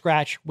very late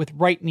scratch with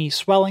right knee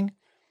swelling.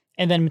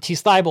 And then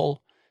Matisse Thybulle,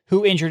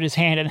 who injured his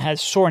hand and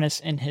has soreness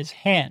in his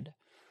hand.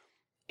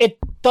 It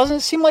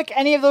doesn't seem like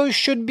any of those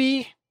should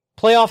be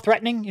playoff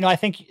threatening. You know, I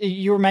think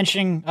you were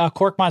mentioning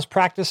Korkmaz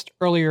practiced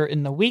earlier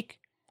in the week,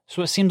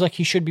 so it seems like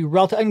he should be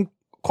relative.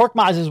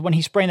 Korkmaz is when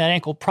he sprained that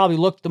ankle probably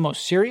looked the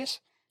most serious.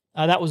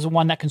 That was the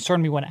one that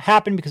concerned me when it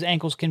happened because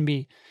ankles can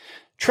be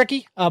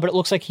tricky, but it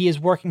looks like he is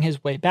working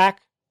his way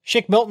back.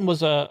 Shake Milton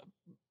was a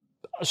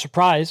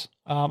surprise.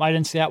 I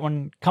didn't see that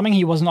one coming.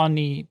 He wasn't on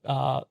the,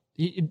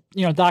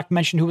 Doc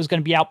mentioned who was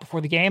going to be out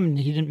before the game, and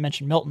he didn't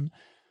mention Milton.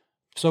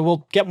 So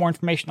we'll get more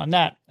information on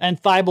that.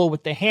 And Thybulle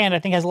with the hand, I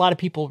think, has a lot of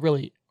people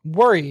really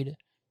worried,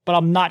 but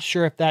I'm not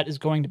sure if that is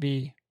going to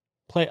be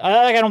play.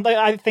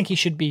 I think he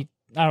should be.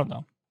 I don't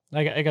know.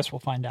 I guess we'll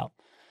find out.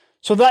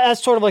 So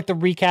that's sort of like the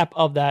recap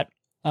of that.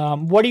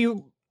 What are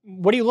you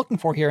looking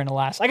for here in the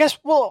last? I guess.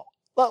 Well,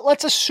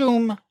 let's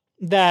assume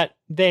that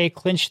they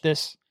clinch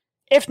this.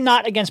 If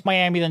not against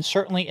Miami, then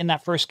certainly in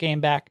that first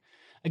game back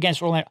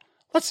against Orlando.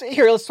 Let's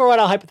throw out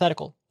a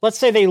hypothetical. Let's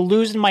say they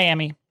lose in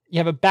Miami. You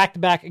have a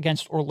back-to-back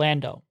against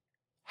Orlando.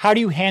 How do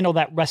you handle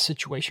that rest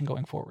situation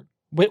going forward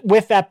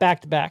with that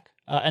back-to-back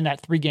and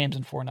that 3 games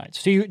in 4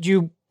 nights? Do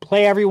you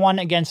play everyone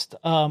against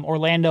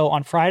Orlando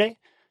on Friday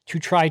to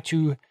try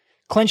to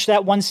clinch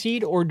that 1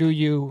 seed, or do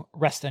you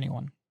rest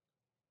anyone?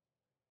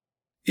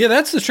 Yeah,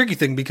 that's the tricky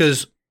thing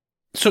because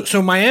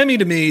so Miami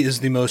to me is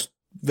the most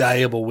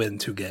valuable win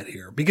to get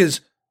here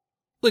because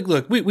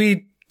look,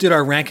 we did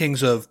our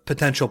rankings of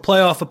potential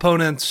playoff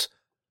opponents.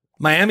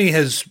 Miami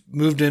has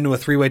moved into a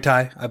 3-way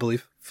tie, I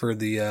believe, for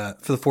the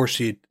 4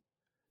 seed.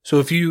 So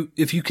if you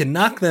can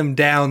knock them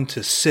down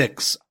to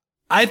 6,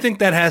 I think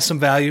that has some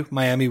value.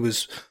 Miami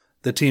was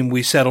the team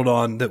we settled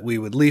on that we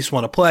would least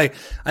want to play.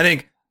 I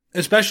think,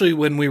 especially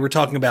when we were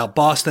talking about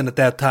Boston at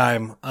that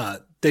time,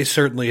 they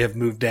certainly have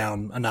moved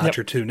down a notch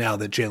or two now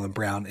that Jaylen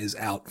Brown is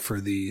out for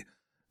the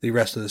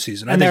rest of the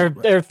season. And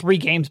they're 3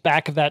 games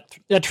back of that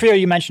trio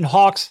you mentioned: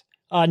 Hawks,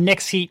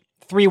 Knicks, Heat.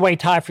 3-way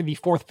tie for the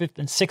 4th, 5th,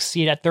 and 6th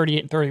seed at 38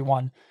 and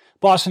 31.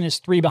 Boston is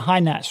 3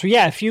 behind that. So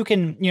yeah, if you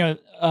can,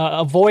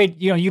 avoid,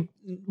 you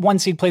 1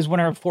 seed plays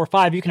winner of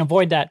 4-5, you can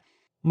avoid that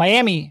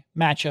Miami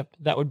matchup.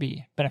 That would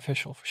be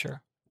beneficial for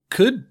sure.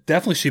 Could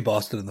definitely see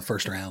Boston in the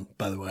first round,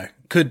 by the way.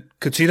 Could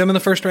see them in the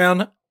first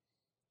round.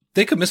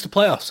 They could miss the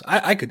playoffs.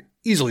 I could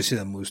easily see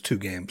them lose 2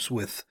 games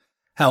with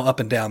how up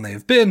and down they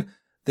have been.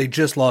 They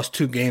just lost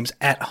 2 games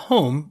at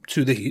home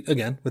to the Heat,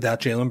 again, without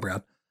Jaylen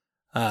Brown.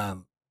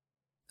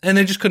 And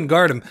they just couldn't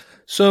guard him.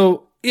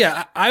 So,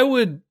 yeah, I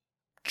would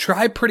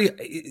try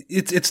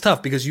it's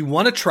tough because you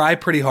want to try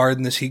pretty hard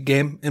in this Heat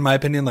game, in my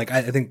opinion. Like,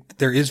 I think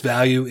there is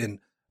value in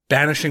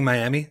banishing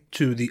Miami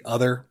to the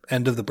other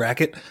end of the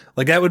bracket.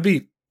 Like, that would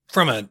be,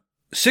 from a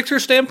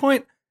Sixers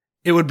standpoint,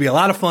 it would be a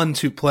lot of fun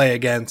to play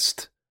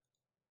against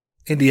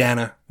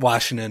Indiana,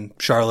 Washington,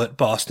 Charlotte,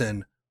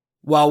 Boston,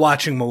 while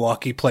watching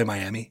Milwaukee play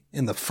Miami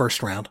in the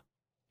first round.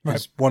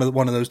 Right. One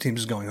of those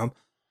teams is going home.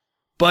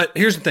 But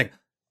here's the thing.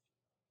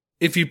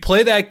 If you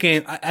play that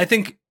game, I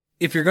think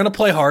if you're going to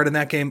play hard in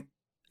that game,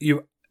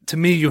 you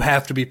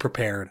have to be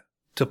prepared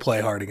to play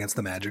hard against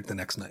the Magic the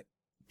next night,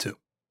 too.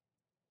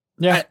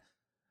 Yeah.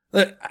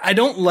 I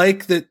don't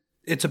like that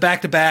it's a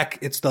back-to-back.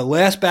 It's the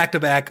last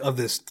back-to-back of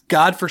this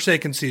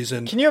godforsaken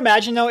season. Can you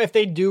imagine, though, if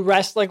they do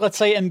rest, like, let's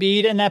say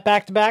Embiid in that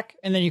back-to-back,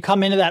 and then you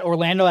come into that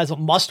Orlando as a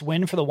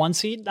must-win for the 1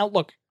 seed? Now,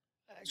 look,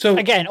 so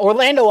again,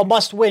 Orlando, a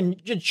must-win.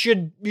 You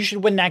should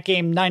win that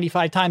game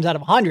 95 times out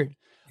of 100.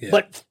 Yeah.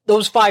 But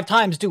those 5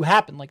 times do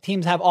happen. Like,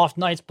 teams have off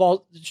nights,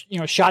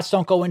 shots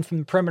don't go in from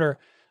the perimeter.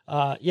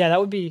 That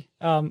would be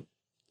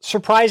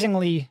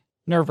surprisingly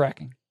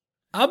nerve-wracking.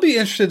 I'll be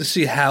interested to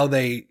see how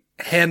they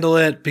handle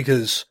it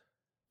because,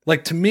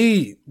 like, to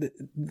me,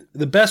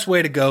 the best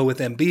way to go with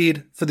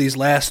Embiid for these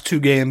last 2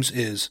 games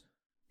is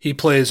he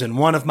plays in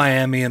one of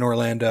Miami and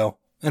Orlando,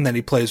 and then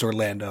he plays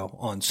Orlando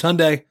on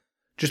Sunday.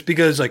 just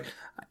because like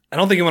I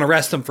don't think you want to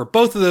rest him for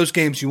both of those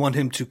games. You want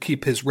him to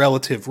keep his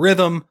relative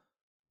rhythm,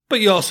 but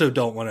you also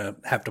don't want to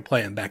have to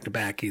play him back to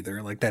back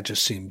either. Like that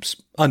just seems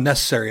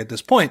unnecessary at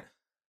this point.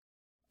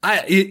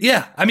 I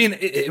mean,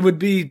 it would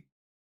be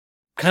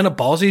kind of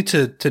ballsy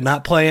to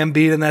not play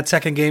Embiid in that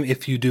second game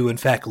if you do in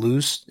fact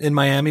lose in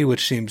Miami,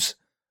 which seems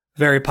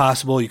very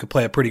possible. You could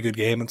play a pretty good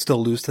game and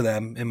still lose to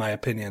them, in my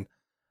opinion.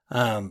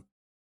 I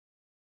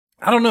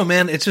don't know,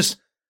 man. It's just,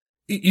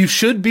 you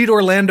should beat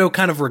Orlando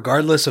kind of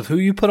regardless of who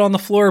you put on the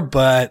floor,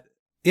 but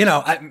you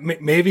know,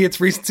 maybe it's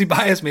recency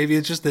bias. Maybe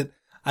it's just that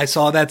I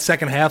saw that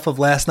second half of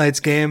last night's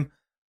game.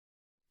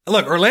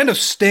 Look, Orlando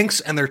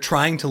stinks and they're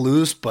trying to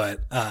lose, but,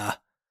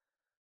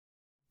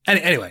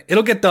 anyway,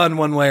 it'll get done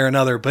one way or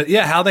another. But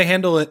yeah, how they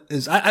handle it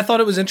is, I thought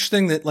it was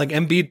interesting that like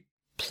Embiid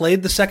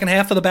played the second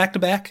half of the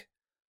back-to-back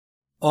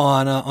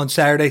on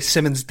Saturday.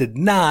 Simmons did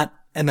not.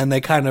 And then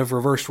they kind of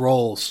reversed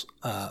roles,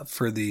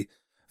 for the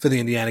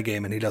Indiana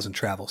game, and he doesn't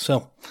travel.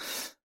 So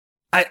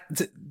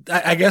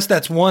I guess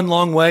that's one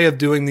long way of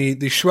doing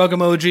the shrug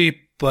emoji,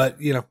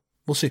 but you know,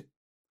 we'll see.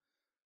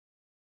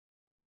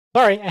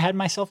 Sorry, I had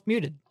myself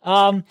muted.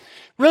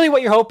 Really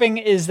what you're hoping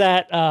is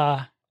that,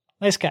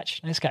 nice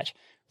catch.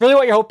 Really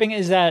what you're hoping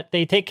is that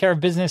they take care of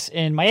business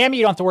in Miami.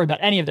 You don't have to worry about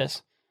any of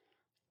this.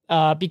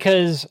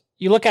 Because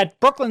you look at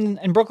Brooklyn,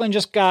 and Brooklyn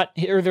just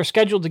they're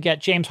scheduled to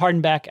get James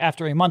Harden back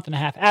after a month and a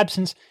half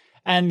absence.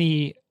 And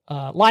the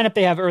lineup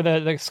they have, or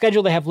the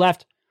schedule they have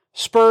left,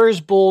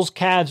 Spurs, Bulls,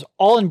 Cavs,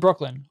 all in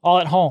Brooklyn, all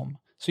at home.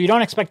 So you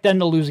don't expect them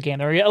to lose a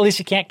game, or at least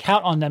you can't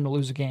count on them to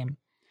lose a game.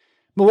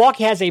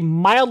 Milwaukee has a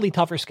mildly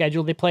tougher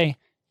schedule. They play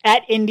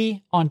at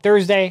Indy on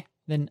Thursday,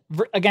 then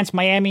against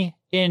Miami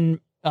in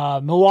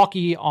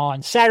Milwaukee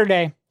on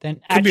Saturday, then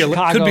at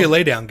Chicago. Could be a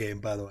laydown game,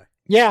 by the way.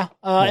 Yeah,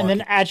 and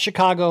then at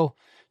Chicago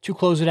to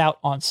close it out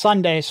on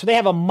Sunday. So they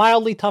have a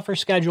mildly tougher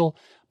schedule,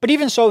 but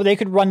even so, they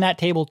could run that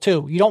table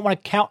too. You don't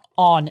want to count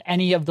on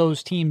any of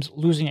those teams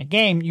losing a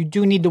game. You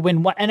do need to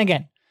win one. And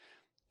again,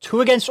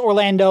 2 against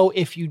Orlando.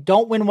 If you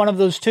don't win one of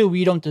those 2,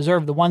 you don't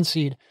deserve the 1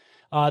 seed.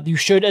 A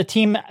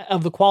team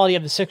of the quality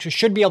of the Sixers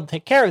should be able to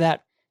take care of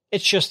that.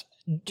 It's just,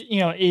 you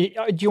know,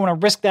 do you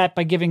want to risk that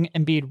by giving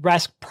Embiid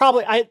rest?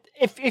 Probably.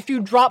 If you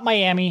drop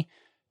Miami,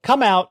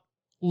 come out,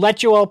 let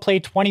Joel play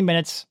 20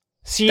 minutes,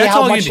 see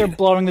how much they're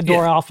blowing the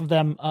door off of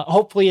them.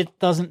 Hopefully it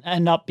doesn't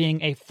end up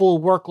being a full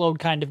workload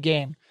kind of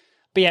game.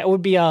 But yeah, it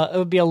would be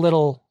a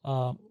little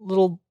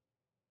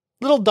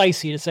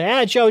dicey to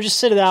say, Joe, just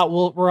sit it out.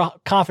 We're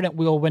confident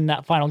we'll win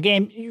that final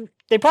game.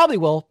 They probably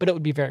will, but it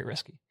would be very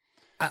risky.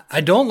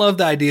 I don't love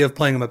the idea of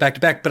playing them a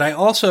back-to-back, but I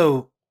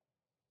also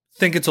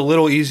think it's a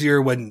little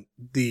easier when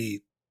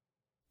the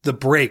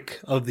break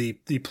of the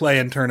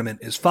play-in tournament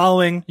is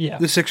following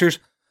the Sixers.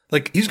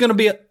 Like, he's going to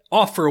be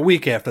off for a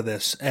week after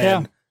this.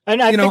 And,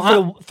 and I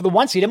think for the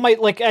 1 seed, it might,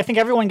 like, I think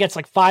everyone gets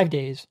like 5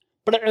 days,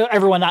 but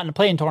everyone not in the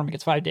play-in tournament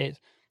gets 5 days.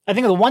 I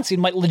think the 1 seed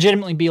might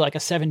legitimately be like a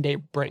 7-day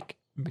break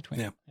in between.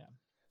 Yeah.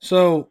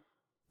 So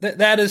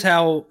that is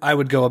how I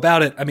would go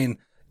about it. I mean,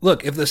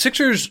 look, if the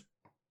Sixers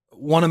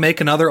want to make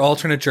another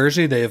alternate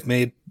jersey, they have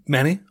made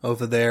many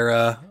over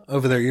their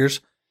years.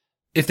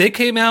 If they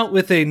came out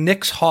with a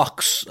Knicks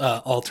Hawks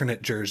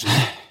alternate jersey,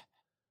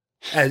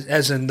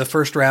 as in the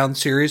first round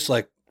series,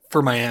 like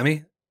for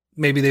Miami,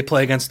 maybe they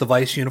play against the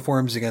Vice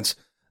uniforms against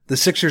the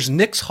Sixers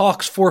Knicks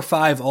Hawks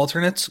 4-5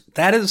 alternates.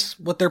 That is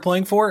what they're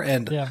playing for,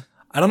 and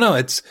I don't know.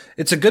 It's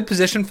a good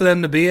position for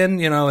them to be in.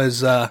 You know,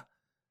 as I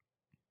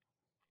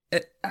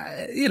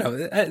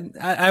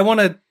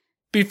want to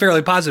be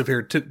fairly positive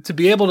here to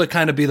be able to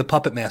kind of be the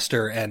puppet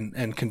master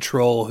and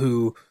control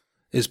who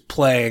is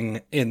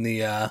playing in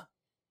the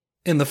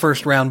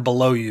first round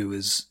below you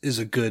is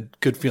a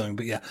good feeling.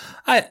 But yeah,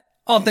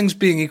 all things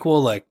being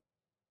equal, like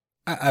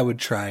I would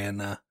try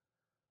and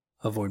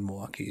avoid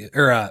Milwaukee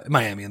or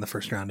Miami in the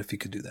first round if you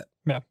could do that.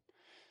 Yeah.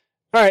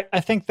 All right, I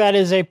think that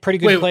is a pretty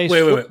good place.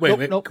 Wait. We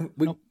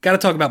got to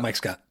talk about Mike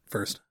Scott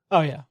first. Oh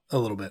yeah, a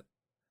little bit,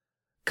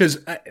 because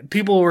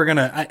people were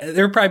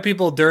there were probably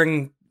people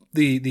during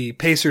the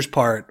Pacers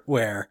part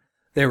where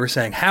they were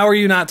saying, how are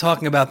you not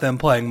talking about them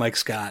playing Mike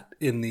Scott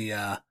in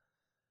that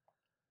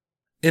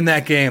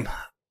game?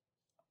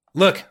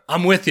 Look,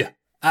 I'm with you.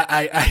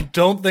 I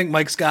don't think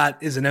Mike Scott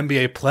is an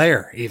NBA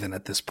player even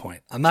at this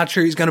point. I'm not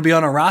sure he's going to be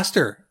on a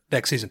roster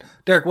next season.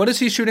 Derek, what is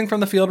he shooting from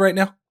the field right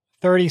now?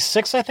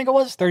 36, I think it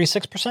was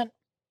 36%.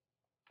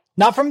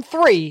 Not from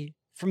 3,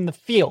 from the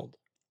field.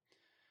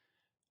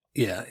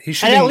 Yeah, he's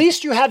shooting. And at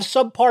least you have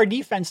subpar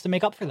defense to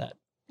make up for that.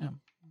 Yeah.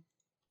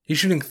 He's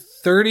shooting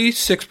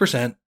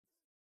 36%,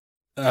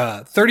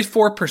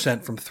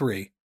 34% from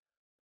 3.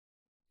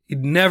 He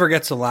never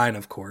gets a line,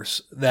 of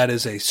course. That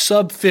is a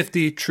sub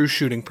 50 true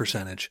shooting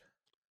percentage.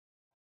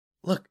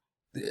 Look,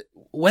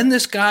 when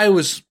this guy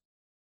was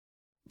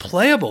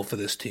playable for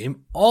this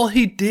team, all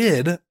he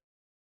did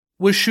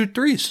was shoot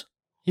threes.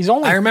 He's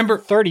only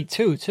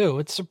 32 too.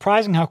 It's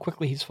surprising how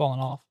quickly he's fallen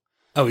off.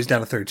 Oh, he's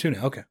down to 32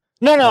 now. Okay.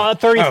 No,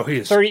 30, he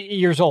is 30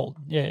 years old.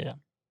 Yeah.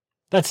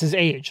 That's his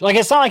age. Like,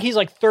 it's not like he's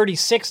like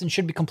 36 and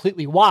should be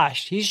completely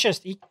washed. He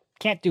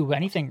can't do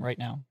anything right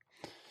now.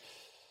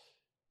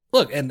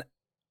 look, and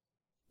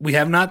we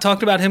have not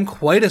talked about him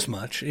quite as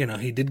much. You know,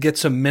 he did get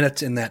some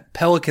minutes in that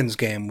Pelicans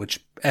game,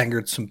 which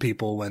angered some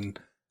people when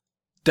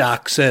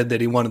Doc said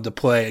that he wanted to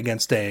play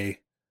against he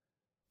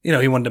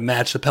wanted to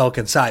match the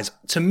Pelican size.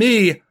 To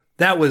me,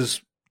 that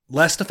was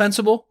less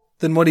defensible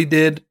than what he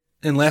did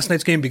in last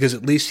night's game, because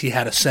at least he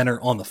had a center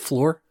on the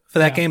floor for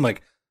that game.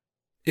 Like,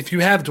 if you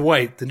have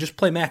Dwight, then just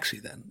play Maxey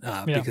then,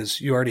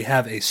 because you already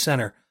have a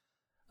center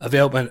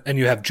available, and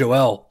you have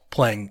Joel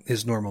playing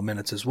his normal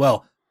minutes as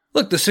well.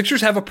 Look, the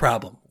Sixers have a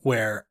problem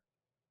where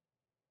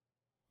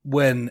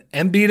when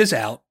Embiid is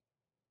out,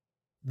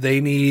 they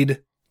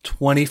need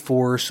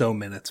 24 or so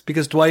minutes,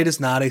 because Dwight is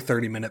not a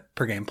 30-minute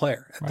per game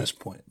player at this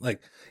point.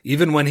 Like,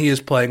 even when he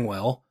is playing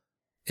well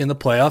in the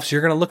playoffs,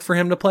 you're going to look for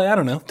him to play,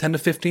 10 to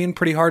 15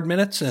 pretty hard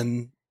minutes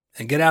and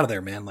get out of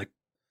there, man. Like,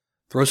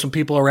 throw some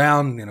people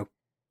around,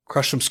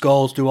 crush some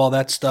skulls, do all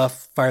that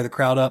stuff, fire the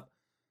crowd up.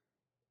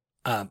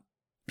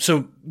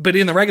 But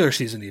in the regular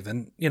season,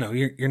 even,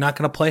 you're not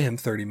going to play him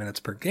 30 minutes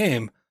per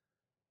game.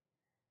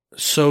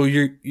 So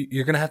you're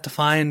going to have to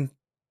find,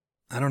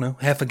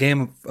 half a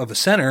game of a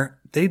center.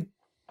 They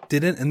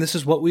didn't, and this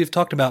is what we've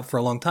talked about for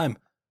a long time.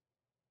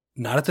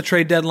 Not at the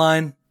trade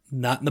deadline,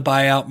 not in the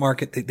buyout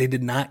market. They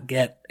did not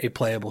get a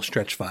playable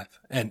stretch five.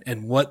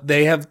 And what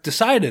they have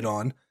decided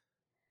on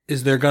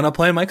is they're going to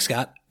play Mike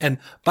Scott. And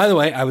by the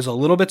way, I was a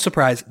little bit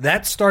surprised.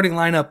 That starting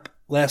lineup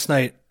last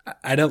night,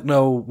 I don't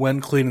know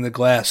when Cleaning the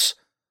Glass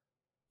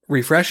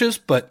refreshes,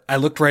 but I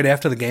looked right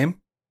after the game.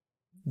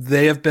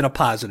 They have been a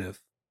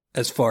positive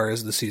as far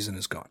as the season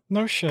has gone.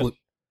 No shit.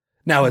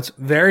 Now, it's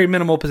very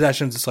minimal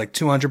possessions. It's like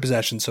 200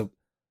 possessions, so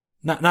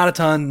not a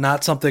ton,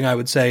 not something I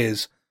would say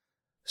is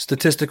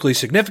statistically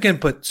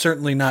significant, but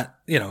certainly not,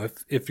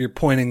 if you're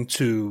pointing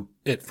to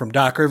it from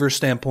Doc Rivers'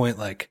 standpoint,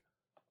 like,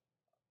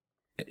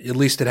 at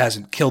least it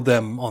hasn't killed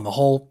them on the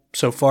whole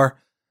so far.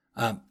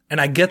 And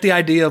I get the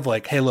idea of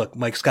like, hey, look,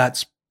 Mike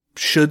Scott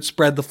should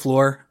spread the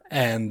floor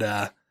and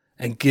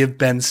give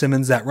Ben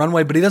Simmons that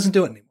runway, but he doesn't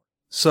do it anymore.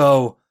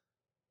 So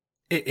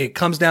it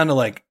comes down to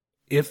like,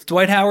 if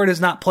Dwight Howard is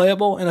not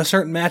playable in a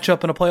certain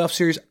matchup in a playoff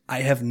series,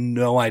 I have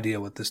no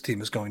idea what this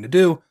team is going to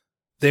do.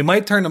 They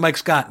might turn to Mike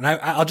Scott, and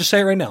I'll just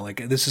say it right now,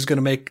 like, this is going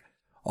to make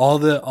all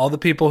the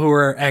people who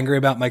are angry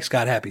about Mike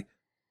Scott happy.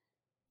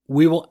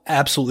 We will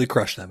absolutely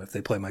crush them if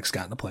they play Mike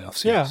Scott in the playoff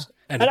series,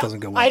 and it doesn't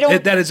go well.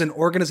 That is an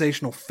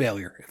organizational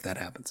failure if that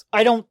happens.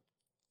 I don't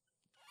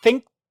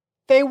think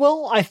they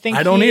will. I think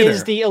he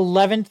is the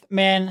 11th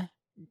man.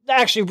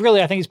 Actually,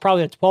 really, I think he's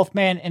probably the 12th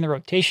man in the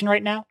rotation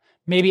right now.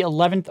 Maybe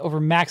 11th over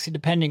Maxey,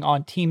 depending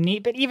on team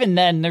need. But even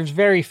then, there's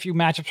very few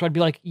matchups where I'd be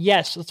like,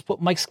 yes, let's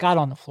put Mike Scott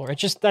on the floor.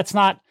 It's just, that's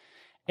not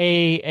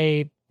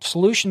a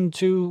solution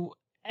to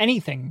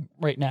anything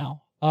right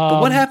now.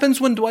 But what happens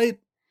when Dwight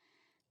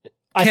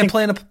can't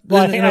play in a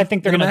matchup? I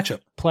think they're going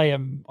to play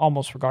him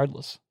almost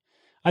regardless.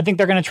 I think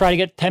they're going to try to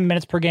get 10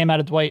 minutes per game out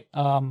of Dwight,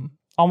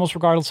 almost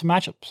regardless of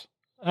matchups.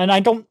 And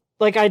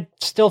I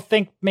still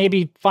think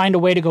maybe find a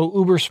way to go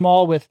uber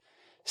small with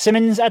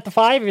Simmons at the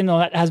 5, even though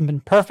that hasn't been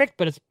perfect,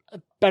 but it's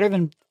better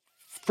than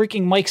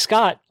freaking Mike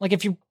Scott. Like,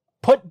 if you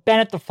put Ben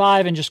at the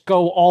 5 and just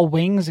go all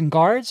wings and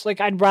guards,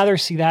 like, I'd rather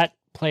see that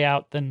play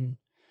out than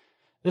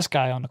this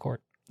guy on the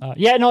court.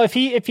 If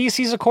he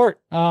sees a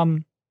court,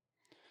 I'm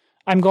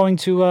going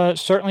to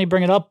certainly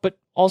bring it up, but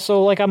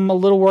also, like, I'm a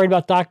little worried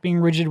about Doc being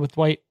rigid with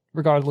Dwight,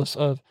 regardless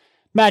of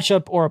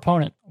matchup or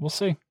opponent. We'll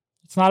see.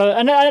 It's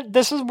not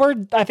this is where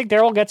I think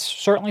Daryl gets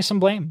certainly some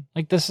blame.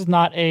 Like, this is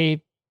not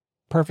a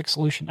perfect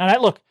solution.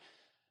 And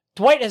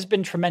Dwight has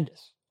been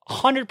tremendous,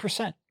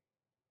 100%.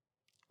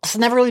 It's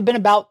never really been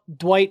about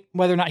Dwight,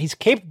 whether or not he's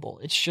capable.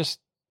 It's just,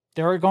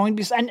 there are going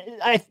to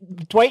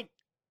be,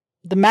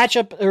 the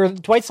matchup, or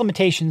Dwight's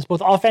limitations,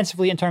 both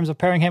offensively in terms of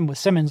pairing him with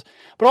Simmons,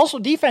 but also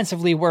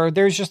defensively, where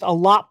there's just a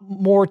lot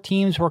more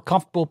teams who are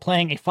comfortable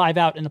playing a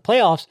 5-out in the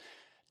playoffs.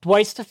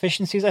 Dwight's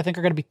deficiencies, I think,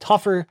 are going to be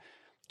tougher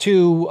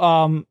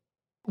to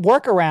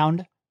work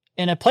around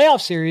in a playoff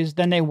series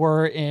than they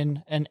were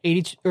in an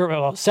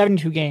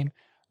 72 game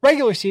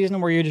regular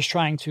season, where you're just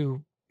trying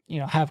to,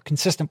 have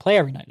consistent play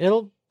every night.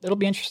 It'll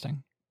be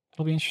interesting.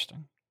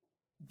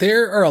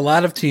 There are a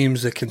lot of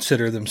teams that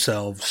consider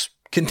themselves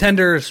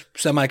contenders,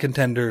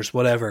 semi-contenders,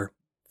 whatever,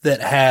 that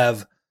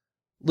have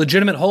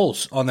legitimate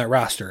holes on their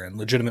roster and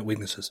legitimate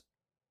weaknesses.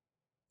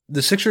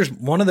 The Sixers,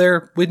 one of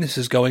their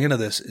weaknesses going into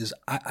this is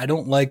I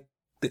don't like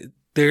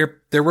their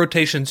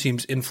rotation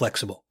seems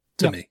inflexible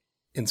to me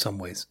in some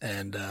ways.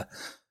 And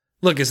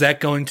look, is that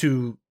going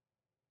to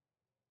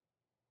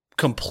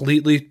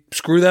completely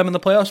screw them in the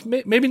playoffs?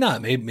 Maybe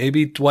not.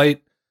 Maybe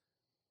Dwight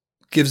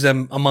gives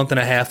them a month and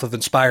a half of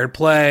inspired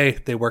play.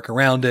 They work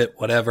around it,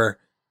 whatever.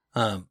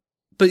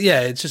 But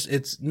yeah,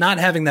 it's not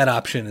having that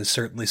option is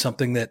certainly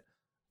something that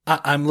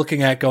I'm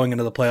looking at going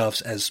into the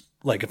playoffs as,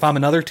 like, if I'm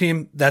another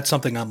team, that's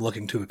something I'm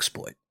looking to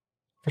exploit.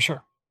 For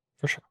sure.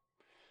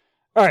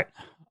 All right.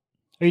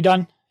 Are you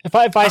done? If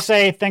I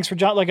say thanks for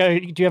John,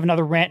 do you have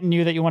another rant in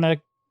you that you want to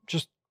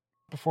just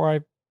before I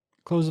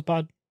close the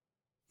pod?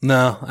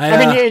 No,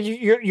 I mean,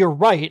 you're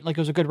right. Like,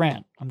 it was a good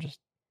rant. I'm just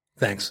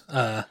thanks.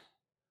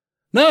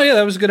 No, yeah,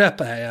 that was a good ep.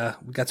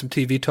 We got some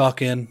TV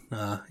talk in.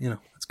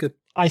 That's good.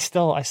 I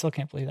still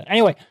can't believe that.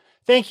 Anyway,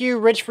 thank you,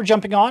 Rich, for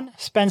jumping on.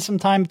 Spend some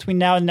time between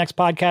now and the next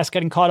podcast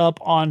getting caught up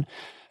on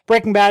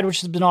Breaking Bad,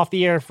 which has been off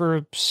the air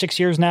for 6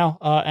 years now,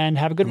 and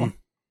have a good one.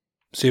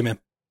 See you, man.